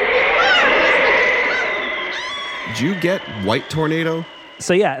 It's simply marvelous. Did you get White Tornado?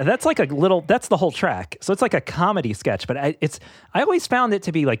 So yeah, that's like that's the whole track. So it's like a comedy sketch, but I always found it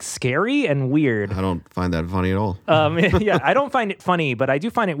to be like scary and weird. I don't find that funny at all. Yeah, I don't find it funny, but I do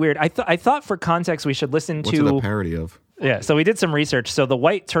find it weird. I thought for context we should listen What's to it a parody of? Yeah, so we did some research. So the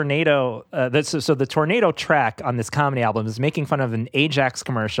White Tornado, so the Tornado track on this comedy album is making fun of an Ajax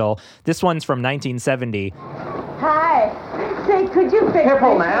commercial. This one's from 1970. Hi. Say, could you fix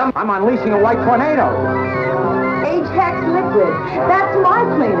Careful, ma'am. I'm unleashing a white tornado. Ajax liquid. That's my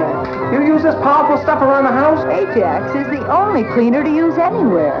cleaner. You use this powerful stuff around the house? Ajax is the only cleaner to use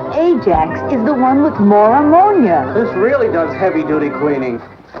anywhere. Ajax is the one with more ammonia. This really does heavy-duty cleaning.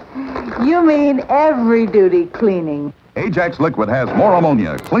 You mean every-duty cleaning. Ajax liquid has more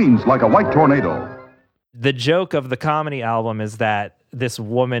ammonia, cleans like a white tornado. The joke of the comedy album is that this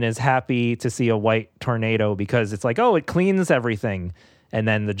woman is happy to see a white tornado because it's like, oh, it cleans everything. And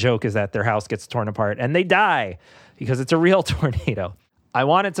then the joke is that their house gets torn apart and they die because it's a real tornado. I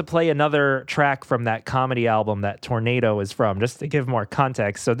wanted to play another track from that comedy album that Tornado is from, just to give more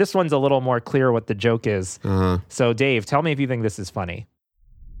context. So this one's a little more clear what the joke is. So Dave, tell me if you think this is funny.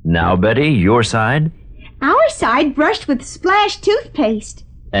 Now, Betty, your side? Our side brushed with Splash toothpaste.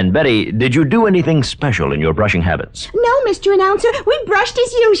 And Betty, did you do anything special in your brushing habits? No, Mr. Announcer, we brushed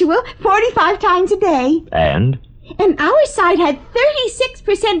as usual, 45 times a day. And? And our side had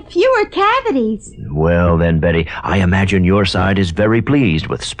 36% fewer cavities. Well then, Betty, I imagine your side is very pleased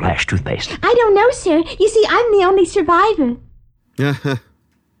with Splash toothpaste. I don't know, sir. You see, I'm the only survivor. Yeah,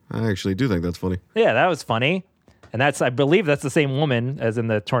 I actually do think that's funny. Yeah, that was funny. And I believe that's the same woman as in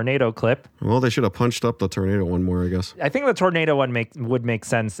the tornado clip. Well, they should have punched up the tornado one more, I guess. I think the tornado one would make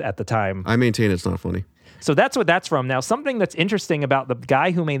sense at the time. I maintain it's not funny. So that's what that's from. Now, something that's interesting about the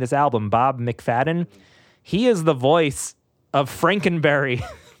guy who made this album, Bob McFadden, he is the voice of Frankenberry,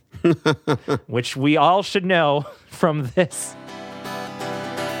 which we all should know from this.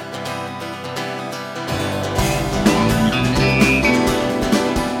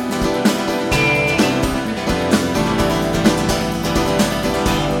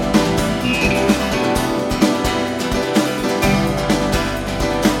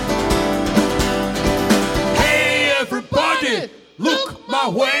 Hey, everybody, look my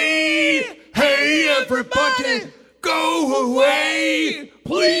way. Hey, everybody, go away.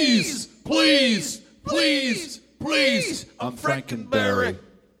 Please, please, please, please. I'm Frankenberry.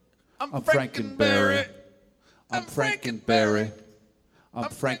 I'm Frankenberry. I'm Frankenberry. I'm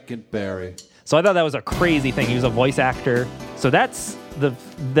Frankenberry. So I thought that was a crazy thing. He was a voice actor. So that's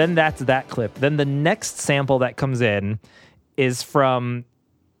that clip. Then the next sample that comes in is from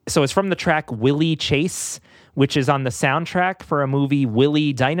the track Willie Chase, which is on the soundtrack for a movie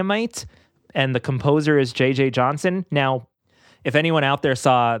Willie Dynamite. And the composer is J.J. Johnson. Now, if anyone out there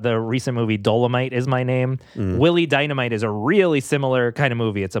saw the recent movie Dolomite Is My Name, Willie Dynamite is a really similar kind of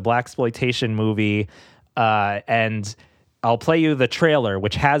movie. It's a blaxploitation movie. And I'll play you the trailer,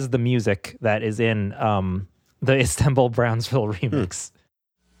 which has the music that is in the Istanbul Brownsville remix.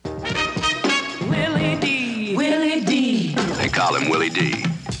 Willie D. Willie D. They call him Willie D.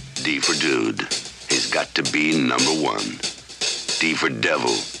 D for dude. He's got to be number one. D for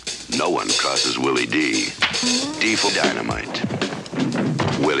devil. No one crosses Willie D. D for dynamite.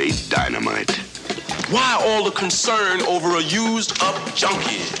 Willie Dynamite. Why all the concern over a used up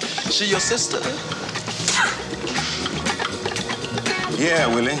junkie? She your sister?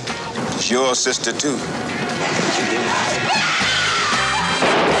 Yeah, Willie. It's your sister, too.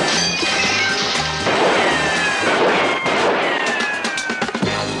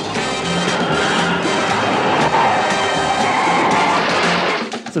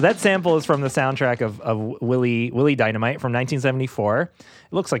 So that sample is from the soundtrack of Willie Dynamite from 1974. It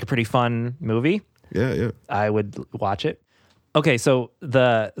looks like a pretty fun movie. Yeah. I would watch it. Okay, so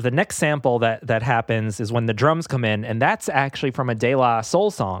the next sample that happens is when the drums come in, and that's actually from a De La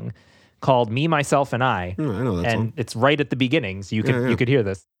Soul song called "Me, Myself, and I." I know that song. And it's right at the beginning, so you could hear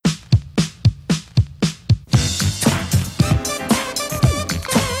this.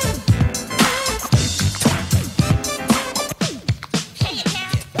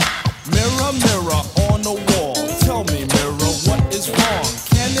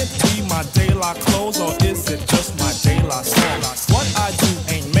 my De La clothes or is it just my De La soul? What I do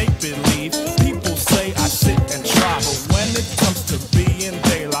ain't make believe. People say I sit and try, but when it comes to being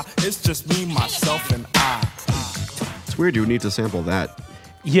De La, it's just me, myself, and I. It's weird you would need to sample that.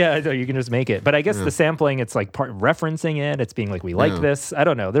 Yeah, no, you can just make it. But I guess the sampling, it's like part referencing it. It's being like, we like this. I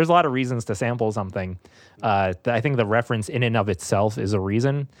don't know. There's a lot of reasons to sample something. I think the reference in and of itself is a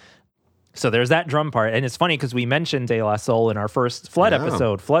reason. So there's that drum part. And it's funny because we mentioned De La Soul in our first Flood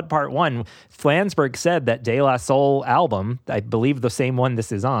episode, Flood Part 1. Flansburgh said that De La Soul album, I believe the same one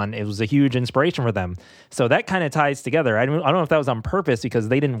this is on, it was a huge inspiration for them. So that kind of ties together. I don't know if that was on purpose because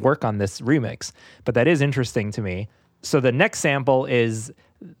they didn't work on this remix, but that is interesting to me. So the next sample is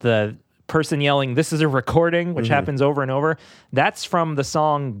the person yelling, "This is a recording," which happens over and over. That's from the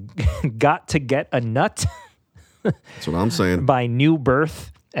song Got to Get a Nut. That's what I'm saying. By New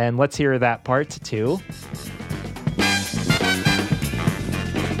Birth. And let's hear that part too.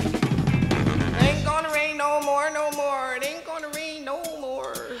 Ain't gonna rain no more, no more. It ain't gonna rain no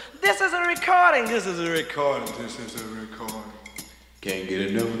more. This is a recording. This is a recording. This is a recording. Can't get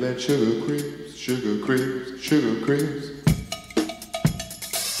enough of that sugar crisp, sugar crisp, sugar crisp.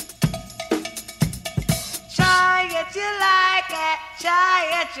 Try it, you like it. Try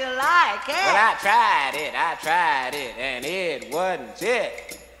it, you like it. Well, I tried it, and it wasn't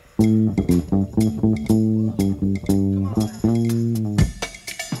it. I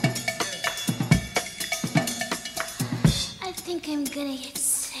think I'm gonna get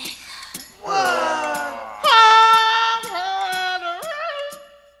sick.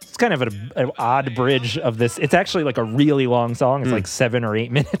 It's kind of an odd bridge of this. It's actually like a really long song. It's like 7 or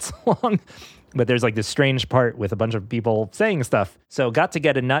 8 minutes long. But there's like this strange part with a bunch of people saying stuff. So Got to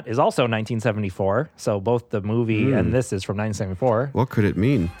Get a Nut is also 1974. So both the movie and this is from 1974. What could it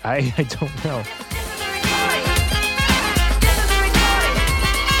mean? I don't know.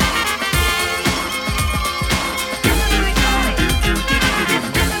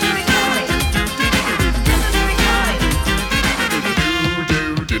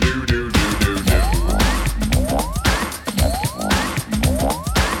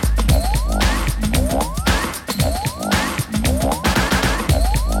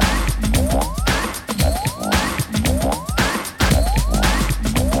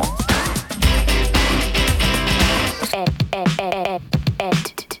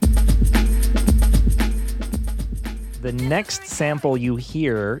 The next sample you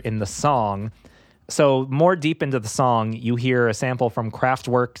hear in the song, so more deep into the song, you hear a sample from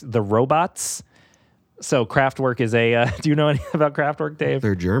Kraftwerk, The Robots. So Kraftwerk is a, do you know anything about Kraftwerk, Dave?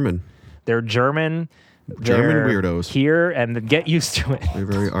 They're German. They're German. German They're weirdos. Here, and get used to it. They're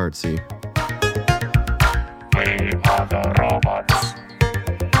very artsy. We are the robots.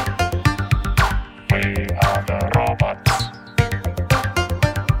 We are the robots.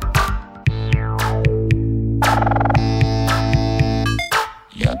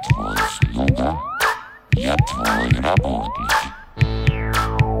 Я твой слуга, я твой работник.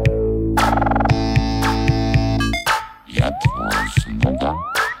 Я твой слуга,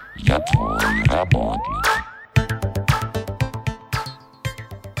 я твой работник.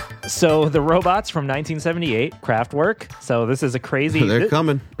 So The Robots from 1978, Kraftwerk. So this is a crazy. They're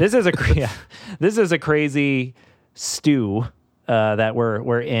coming. This is a crazy stew that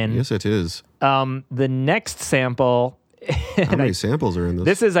we're in. Yes, it is. The next sample. How many samples are in this?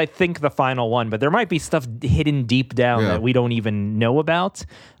 This is, I think, the final one, but there might be stuff hidden deep down that we don't even know about.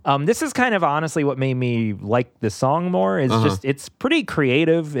 This is kind of honestly what made me like this song more. Is just it's pretty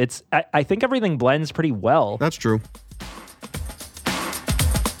creative. I think everything blends pretty well. That's true.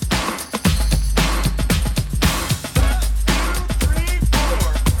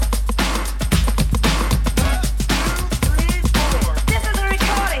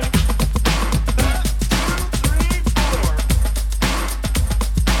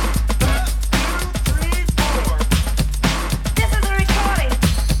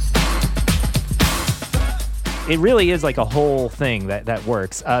 It really is like a whole thing that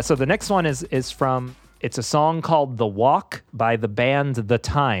works. So the next one is from, it's a song called The Walk by the band The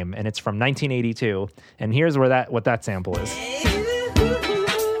Time, and it's from 1982. And here's where what that sample is.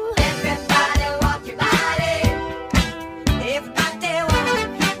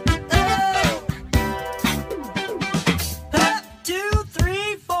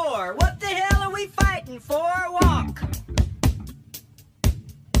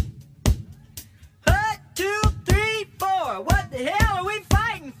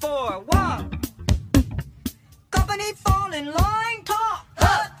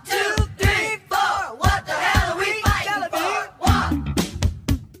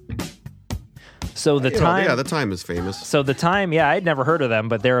 So the Time... Yeah, the Time is famous. So the Time, yeah, I'd never heard of them,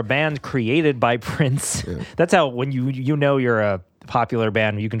 but they're a band created by Prince. Yeah. That's how, when you know you're a popular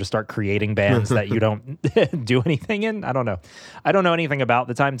band, you can just start creating bands that you don't do anything in. I don't know. I don't know anything about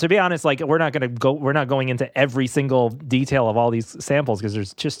the Time. To be honest, like we're not going into every single detail of all these samples because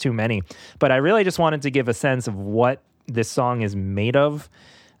there's just too many. But I really just wanted to give a sense of what this song is made of.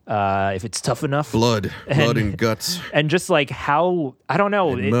 If it's tough enough. Blood and guts. And just like how, I don't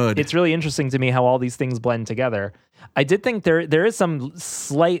know, it's really interesting to me how all these things blend together. I did think there is some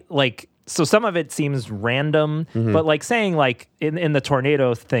slight, like, so some of it seems random, but like saying like in the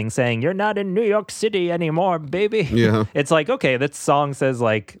Tornado thing, saying, you're not in New York City anymore, baby. Yeah. It's like, okay, that song says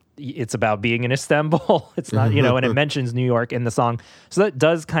like, it's about being in Istanbul. It's not, and it mentions New York in the song. So that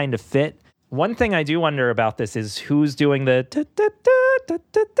does kind of fit. One thing I do wonder about this is who's doing the...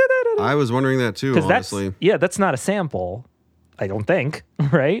 I was wondering that too, honestly. That's not a sample, I don't think,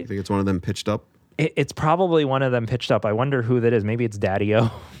 right? I think it's one of them pitched up. It's probably one of them pitched up. I wonder who that is. Maybe it's Daddy-O.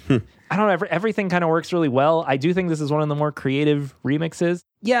 I don't know. Everything kind of works really well. I do think this is one of the more creative remixes.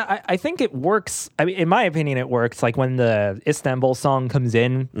 Yeah, I think it works. I mean, in my opinion, it works. Like when the Istanbul song comes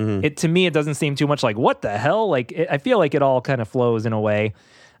in, to me, it doesn't seem too much like, what the hell? Like, I feel like it all kind of flows in a way.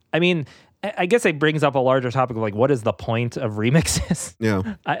 I mean... I guess it brings up a larger topic of like, what is the point of remixes?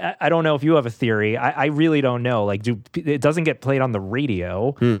 Yeah. I don't know if you have a theory. I really don't know. Like, it doesn't get played on the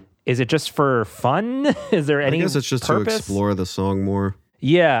radio. Is it just for fun? Is there any I guess it's just purpose? To explore the song more.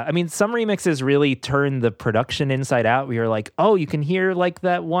 Yeah. I mean, some remixes really turn the production inside out. We are like, oh, you can hear like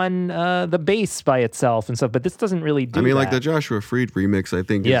that one, the bass by itself and stuff. But this doesn't really do that. I mean, like the Joshua Freed remix, I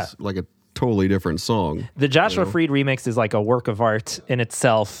think is like a totally different song. The Joshua Freed remix is like a work of art in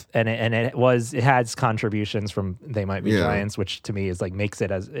itself, and it has contributions from They Might Be Giants, which to me is like makes it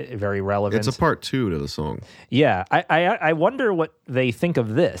as very relevant. It's a part 2 to the song. Yeah, I wonder what they think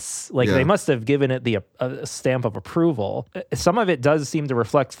of this. Like they must have given it a stamp of approval. Some of it does seem to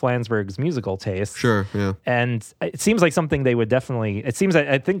reflect Flansburgh's musical taste. Sure, yeah, and it seems like something they would definitely. It seems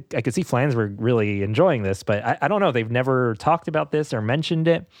I think I could see Flansburgh really enjoying this, but I don't know. They've never talked about this or mentioned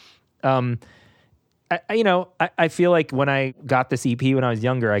it. I feel like when I got this EP when I was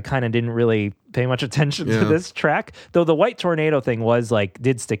younger, I kind of didn't really pay much attention to this track, though the White Tornado thing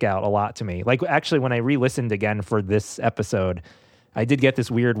did stick out a lot to me. Like actually when I re-listened again for this episode, I did get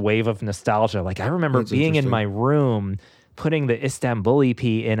this weird wave of nostalgia. Like I remember being in my room, putting the Istanbul EP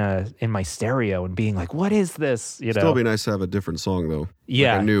in my stereo and being like, what is this? Still be nice to have a different song though.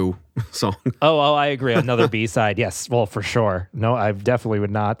 Yeah. Like a new song. Oh, I agree. Another B-side. Yes. Well, for sure. No, I definitely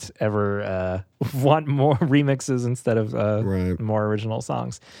would not ever want more remixes instead of more original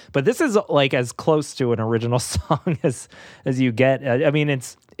songs. But this is like as close to an original song as you get. I mean,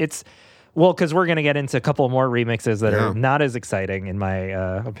 it's well, because we're going to get into a couple more remixes that are not as exciting, in my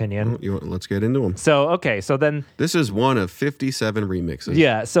opinion. Let's get into them. So then... This is one of 57 remixes.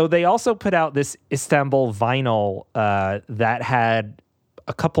 Yeah, so they also put out this Istanbul vinyl that had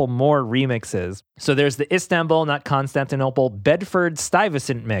a couple more remixes. So there's the Istanbul, not Constantinople, Bedford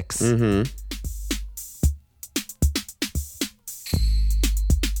Stuyvesant mix. Mm-hmm.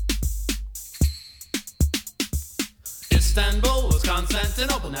 Istanbul was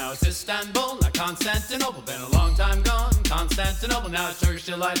Constantinople, now it's Istanbul, not Constantinople. Been a long time gone, Constantinople, now it's Turkish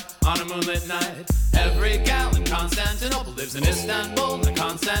delight on a moonlit night. Every gal in Constantinople lives in Istanbul, not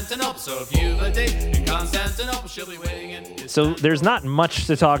Constantinople. So if you've a date in Constantinople, she'll be waiting in Istanbul. So there's not much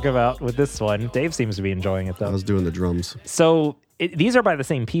to talk about with this one. Dave seems to be enjoying it, though. I was doing the drums. So these are by the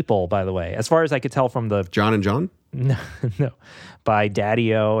same people, by the way, as far as I could tell from the... John and John? No. By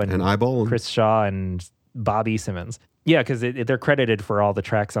Daddy-O and Eyeball? Chris Shaw and Bobby Simmons. Yeah, because they're credited for all the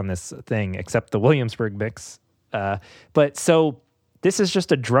tracks on this thing, except the Williamsburg mix. But so this is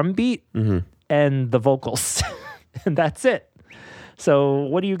just a drum beat and the vocals, and that's it. So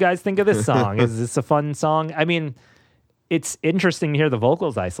what do you guys think of this song? Is this a fun song? I mean, it's interesting to hear the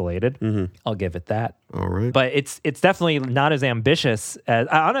vocals isolated. I'll give it that. All right. But it's definitely not as ambitious as...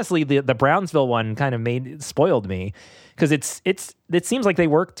 honestly, the Brownsville one kind of spoiled me. Because it seems like they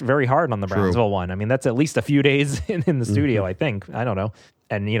worked very hard on the Brownsville one. I mean, that's at least a few days in the studio, I think. I don't know.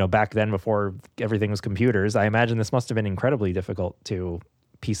 And, back then before everything was computers, I imagine this must have been incredibly difficult to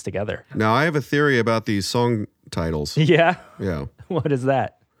piece together. Now, I have a theory about these song titles. Yeah? Yeah. What is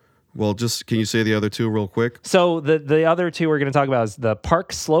that? Well, can you say the other two real quick? So the other two we're going to talk about is the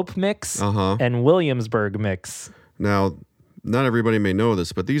Park Slope mix and Williamsburg mix. Now... Not everybody may know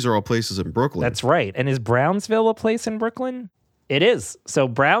this, but these are all places in Brooklyn. That's right. And is Brownsville a place in Brooklyn? It is. So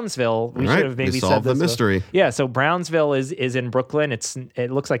Brownsville, we All right, should have maybe we said solved this. the mystery. Yeah, so Brownsville is in Brooklyn. It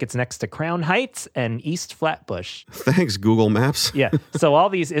looks like it's next to Crown Heights and East Flatbush. Thanks, Google Maps. Yeah. So all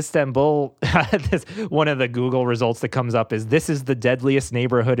these Istanbul, one of the Google results that comes up is this is the deadliest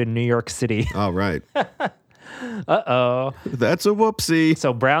neighborhood in New York City. All right. Uh-oh. That's a whoopsie.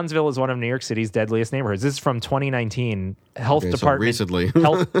 So Brownsville is one of New York City's deadliest neighborhoods. This is from 2019. Health Okay, so Department recently.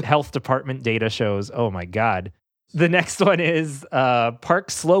 health Department data shows. Oh my God. The next one is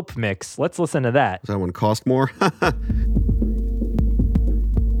Park Slope Mix. Let's listen to that. Does that one cost more?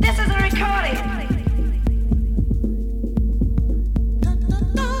 This is a recording.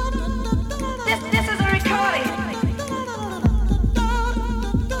 This is a recording.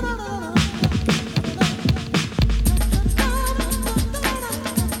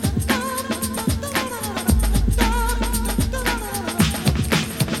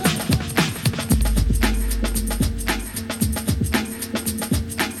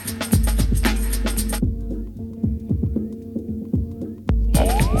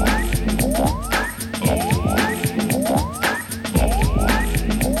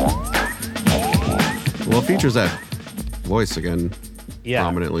 Well, it features that voice again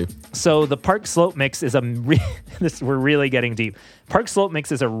prominently. So the Park Slope Mix is we're really getting deep. Park Slope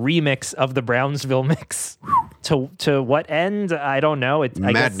Mix is a remix of the Brownsville mix. To what end? I don't know.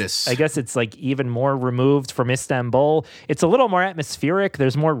 Madness. I guess it's like even more removed from Istanbul. It's a little more atmospheric.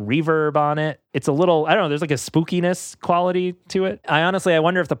 There's more reverb on it. It's a little, I don't know, there's like a spookiness quality to it. I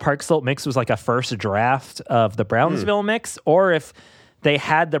wonder if the Park Slope Mix was like a first draft of the Brownsville mix, or if they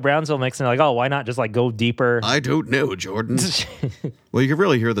had the Brownsville mix and they're like, oh, why not just like go deeper? I don't know, Jordan. Well, you can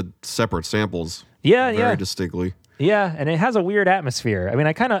really hear the separate samples very distinctly. Yeah, and it has a weird atmosphere. I mean,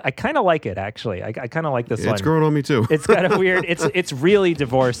 I kind of like it, actually. I kind of like this one. It's growing on me, too. It's kind of weird. It's really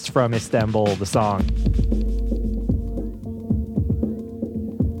divorced from Istanbul, the song.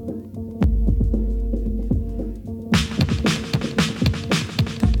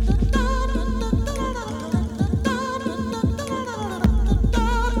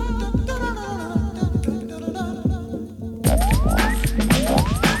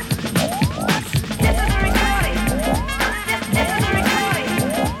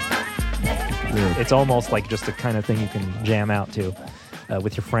 It's almost like just the kind of thing you can jam out to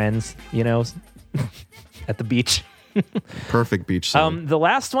with your friends, at the beach. Perfect beach song. The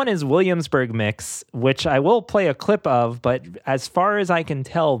last one is Williamsburg Mix, which I will play a clip of, but as far as I can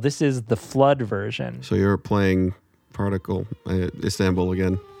tell, this is the Flood version. So you're playing Particle, Istanbul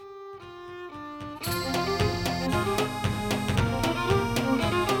again.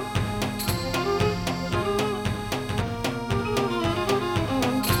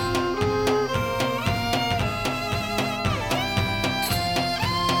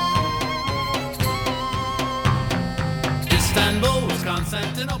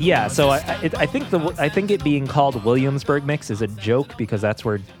 Yeah, so I think it being called Williamsburg Mix is a joke because that's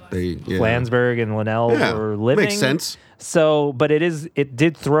where Flansburgh and Linnell were living. Makes sense. So, but it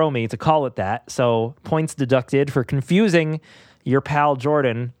did throw me to call it that. So points deducted for confusing your pal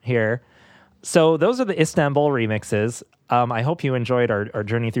Jordan here. So those are the Istanbul remixes. I hope you enjoyed our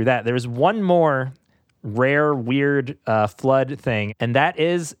journey through that. There's one more rare, weird Flood thing, and that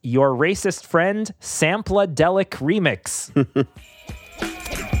is Your Racist Friend Sampladelic Remix.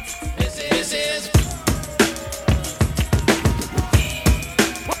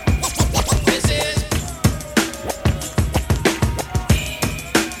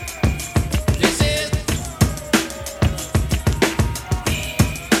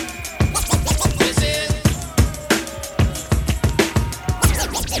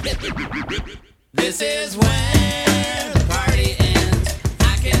 This is when the party ends.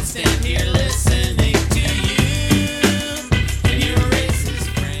 I can stand here listening to you and your racist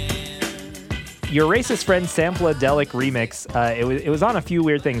friend. Your Racist Friend Sampladelic Remix. It was on a few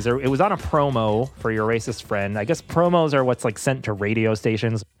weird things. It was on a promo for Your Racist Friend. I guess promos are what's like sent to radio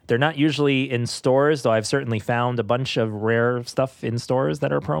stations. They're not usually in stores, though I've certainly found a bunch of rare stuff in stores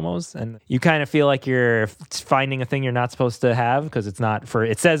that are promos. And you kind of feel like you're finding a thing you're not supposed to have because it's not for,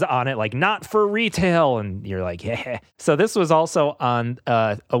 it says on it like not for retail. And you're like, yeah. So this was also on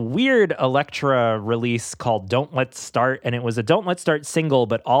a weird Elektra release called Don't Let's Start. And it was a Don't Let's Start single,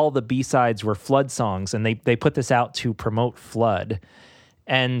 but all the B-sides were Flood songs. And they put this out to promote Flood.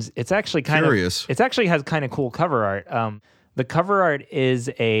 And it's actually kind Curious. of, it actually has kind of cool cover art. The cover art is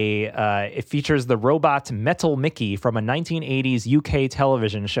it features the robot Metal Mickey from a 1980s UK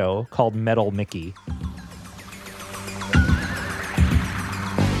television show called Metal Mickey.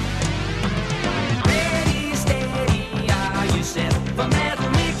 Ready, steady, are you set for Metal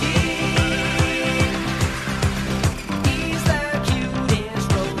Mickey? He's the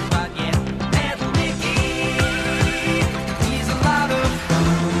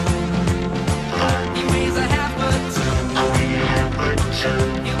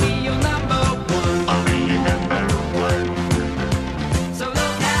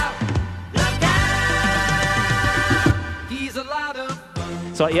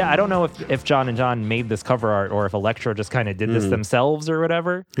So yeah, I don't know if John and John made this cover art or if Elektra just kind of did this themselves or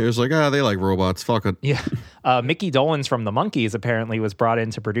whatever. He was like, they like robots. Fuck it. Yeah. Mickey Dolenz from the Monkees apparently was brought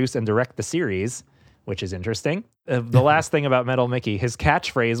in to produce and direct the series, which is interesting. The last thing about Metal Mickey, his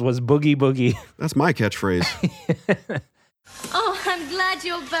catchphrase was boogie boogie. That's my catchphrase. Oh, I'm glad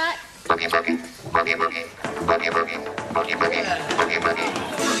you're back. Boogie boogie, boogie boogie, boogie boogie, boogie boogie, boogie boogie.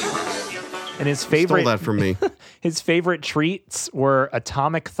 And his favorite Stole that from me. His favorite treats were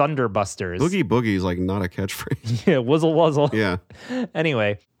Atomic Thunderbusters. Boogie boogie is like not a catchphrase. Yeah, wuzzle wuzzle. Yeah.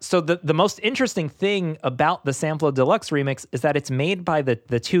 Anyway, so the most interesting thing about the Sampler Deluxe remix is that it's made by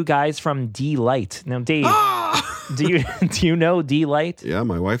the two guys from D-Light. Now, Dave, do you know D-Light? Yeah,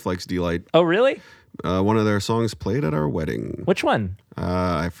 my wife likes D-Light. Oh, really? One of their songs played at our wedding. Which one?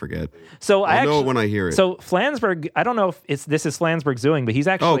 I forget. So I know it when I hear it. So Flansburgh, I don't know if this is Flansburgh's doing, but he's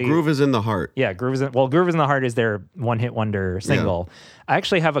actually... Oh, Groove is in the Heart. Yeah, Groove is in the Heart is their one-hit wonder single. Yeah. I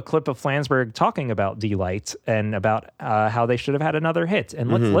actually have a clip of Flansburgh talking about D-Light and about how they should have had another hit.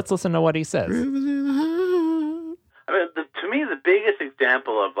 And let's listen to what he says. I mean, to me, the biggest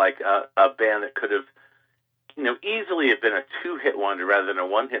example of like a band that could have, easily have been a two-hit wonder rather than a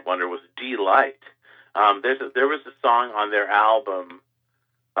one-hit wonder was D-Light. There was a song on their album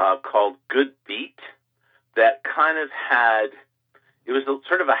called Good Beat that kind of it was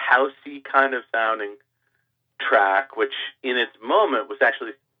sort of a housey kind of sounding track, which in its moment was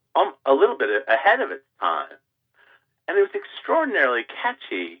actually a little bit ahead of its time. And it was extraordinarily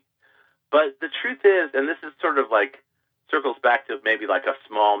catchy. But the truth is, and this is sort of like circles back to maybe like a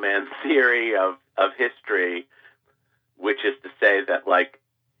small man theory of history, which is to say that like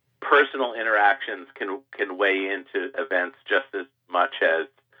personal interactions can weigh into events just as much as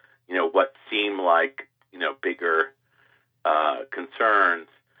what seem like bigger concerns.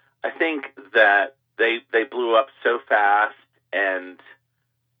 I think that they blew up so fast and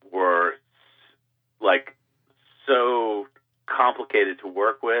were like so complicated to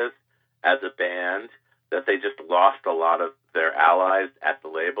work with as a band that they just lost a lot of their allies at the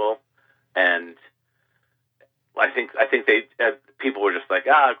label. And I think they people were just like,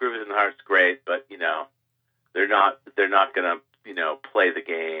 Groove is in the Heart's great, but they're not gonna play the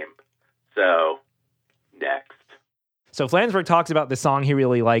game. So next. So Flansburgh talks about the song he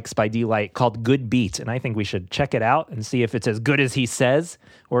really likes by D-Light called Good Beat, and I think we should check it out and see if it's as good as he says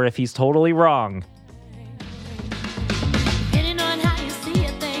or if he's totally wrong. Depending on how you see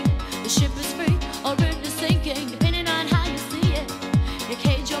a thing, the ship is free or it is sinking. Depending on how you see it, you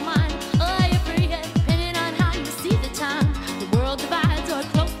cage your mind or you free it. Depending on how you see the time, the world divides or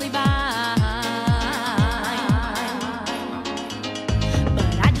closely binds.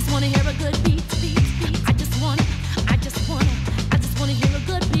 But I just want to hear a good beat. I just want to hear a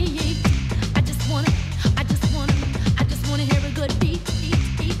good beat. I just want to hear a good beat.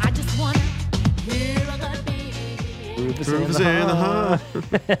 I just want to hear a good beat. Groove is in the Heart.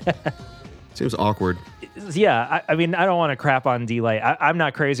 Seems awkward. Yeah, I mean, I don't want to crap on D-Light. I'm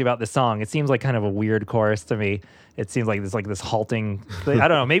not crazy about this song. It seems like kind of a weird chorus to me. It seems like there's like this halting thing. I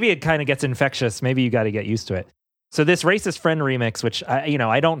don't know. Maybe it kind of gets infectious. Maybe you got to get used to it. So this Racist Friend remix, which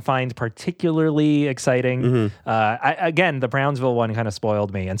I don't find particularly exciting. Again, the Brownsville one kind of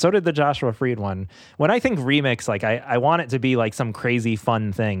spoiled me, and so did the Joshua Freed one. When I think remix, like I want it to be like some crazy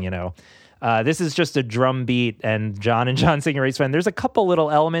fun thing, This is just a drum beat and John and John singing Racist Friend. There's a couple little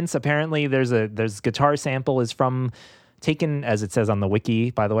elements. Apparently, there's guitar sample is taken, as it says on the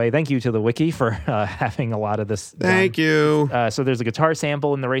wiki, by the way. Thank you to the wiki for having a lot of this. Thank you. So there's a guitar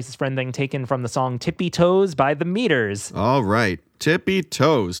sample in the Racist Friend thing taken from the song Tippy Toes by the Meters. All right. Tippy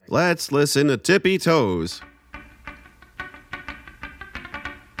Toes. Let's listen to Tippy Toes.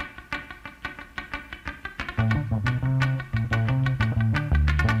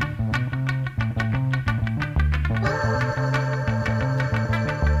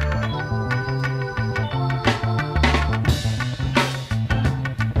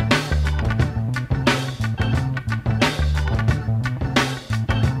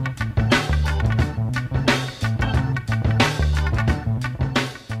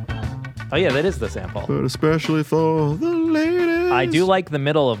 Oh, yeah, that is the sample. But especially for the ladies. I do like the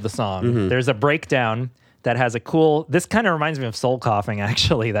middle of the song. There's a breakdown that has a cool... This kind of reminds me of Soul Coughing,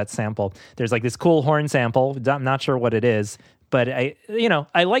 actually, that sample. There's like this cool horn sample. I'm not sure what it is. But I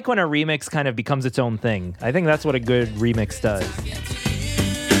like when a remix kind of becomes its own thing. I think that's what a good remix does.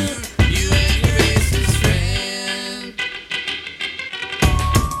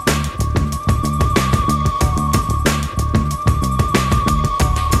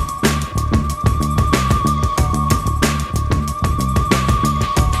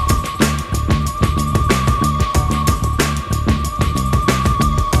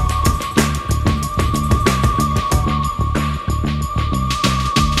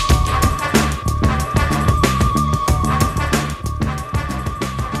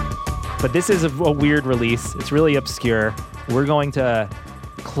 But this is a weird release. It's really obscure. We're going to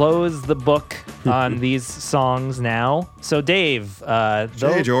close the book on these songs now. So Dave, hey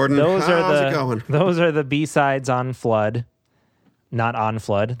Jordan, how's it going? Those are the B-sides on Flood. Not on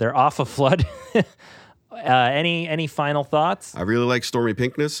Flood. They're off of Flood. Any final thoughts? I really like Stormy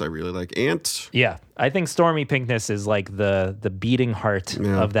Pinkness. I really like Ant. Yeah, I think Stormy Pinkness is like the beating heart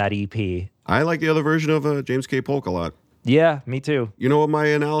of that EP. I like the other version of James K. Polk a lot. Yeah, me too. You know what my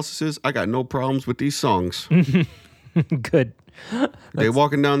analysis is? I got no problems with these songs. Good. They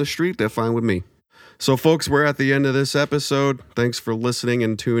walking down the street, they're fine with me. So folks, we're at the end of this episode. Thanks for listening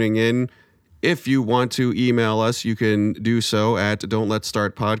and tuning in. If you want to email us, you can do so at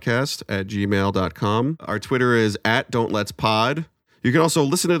don'tlet'startpodcast@gmail.com. Our Twitter is @don'tlet'spod. You can also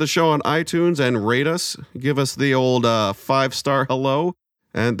listen to the show on iTunes and rate us. Give us the old 5-star hello.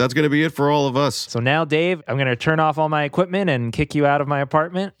 And that's going to be it for all of us. So now, Dave, I'm going to turn off all my equipment and kick you out of my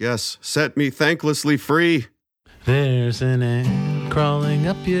apartment. Yes, set me thanklessly free. There's an ant crawling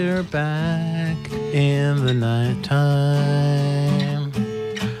up your back in the nighttime.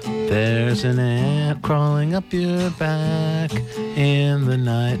 There's an ant crawling up your back in the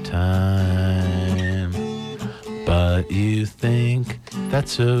nighttime. But you think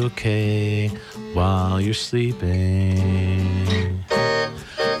that's okay while you're sleeping.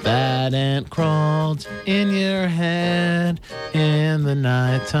 That ant crawled in your head in the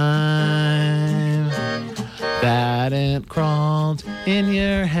nighttime. That ant crawled in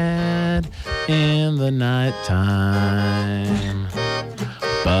your head in the nighttime.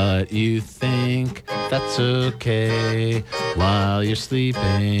 But you think that's okay while you're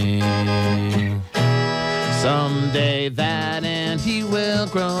sleeping. Someday that ant, he will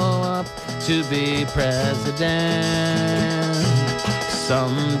grow up to be president.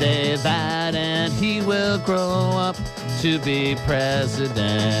 Someday that ant, he will grow up to be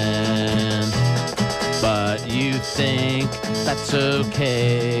president. But you think that's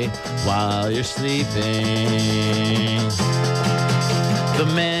okay while you're sleeping. The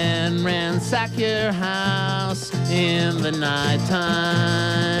men ransack your house in the nighttime.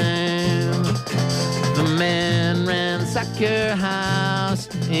 The men ransack your house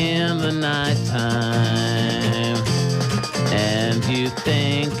in the nighttime. And you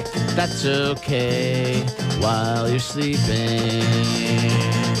think that's okay while you're sleeping.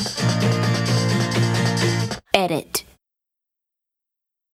 Edit.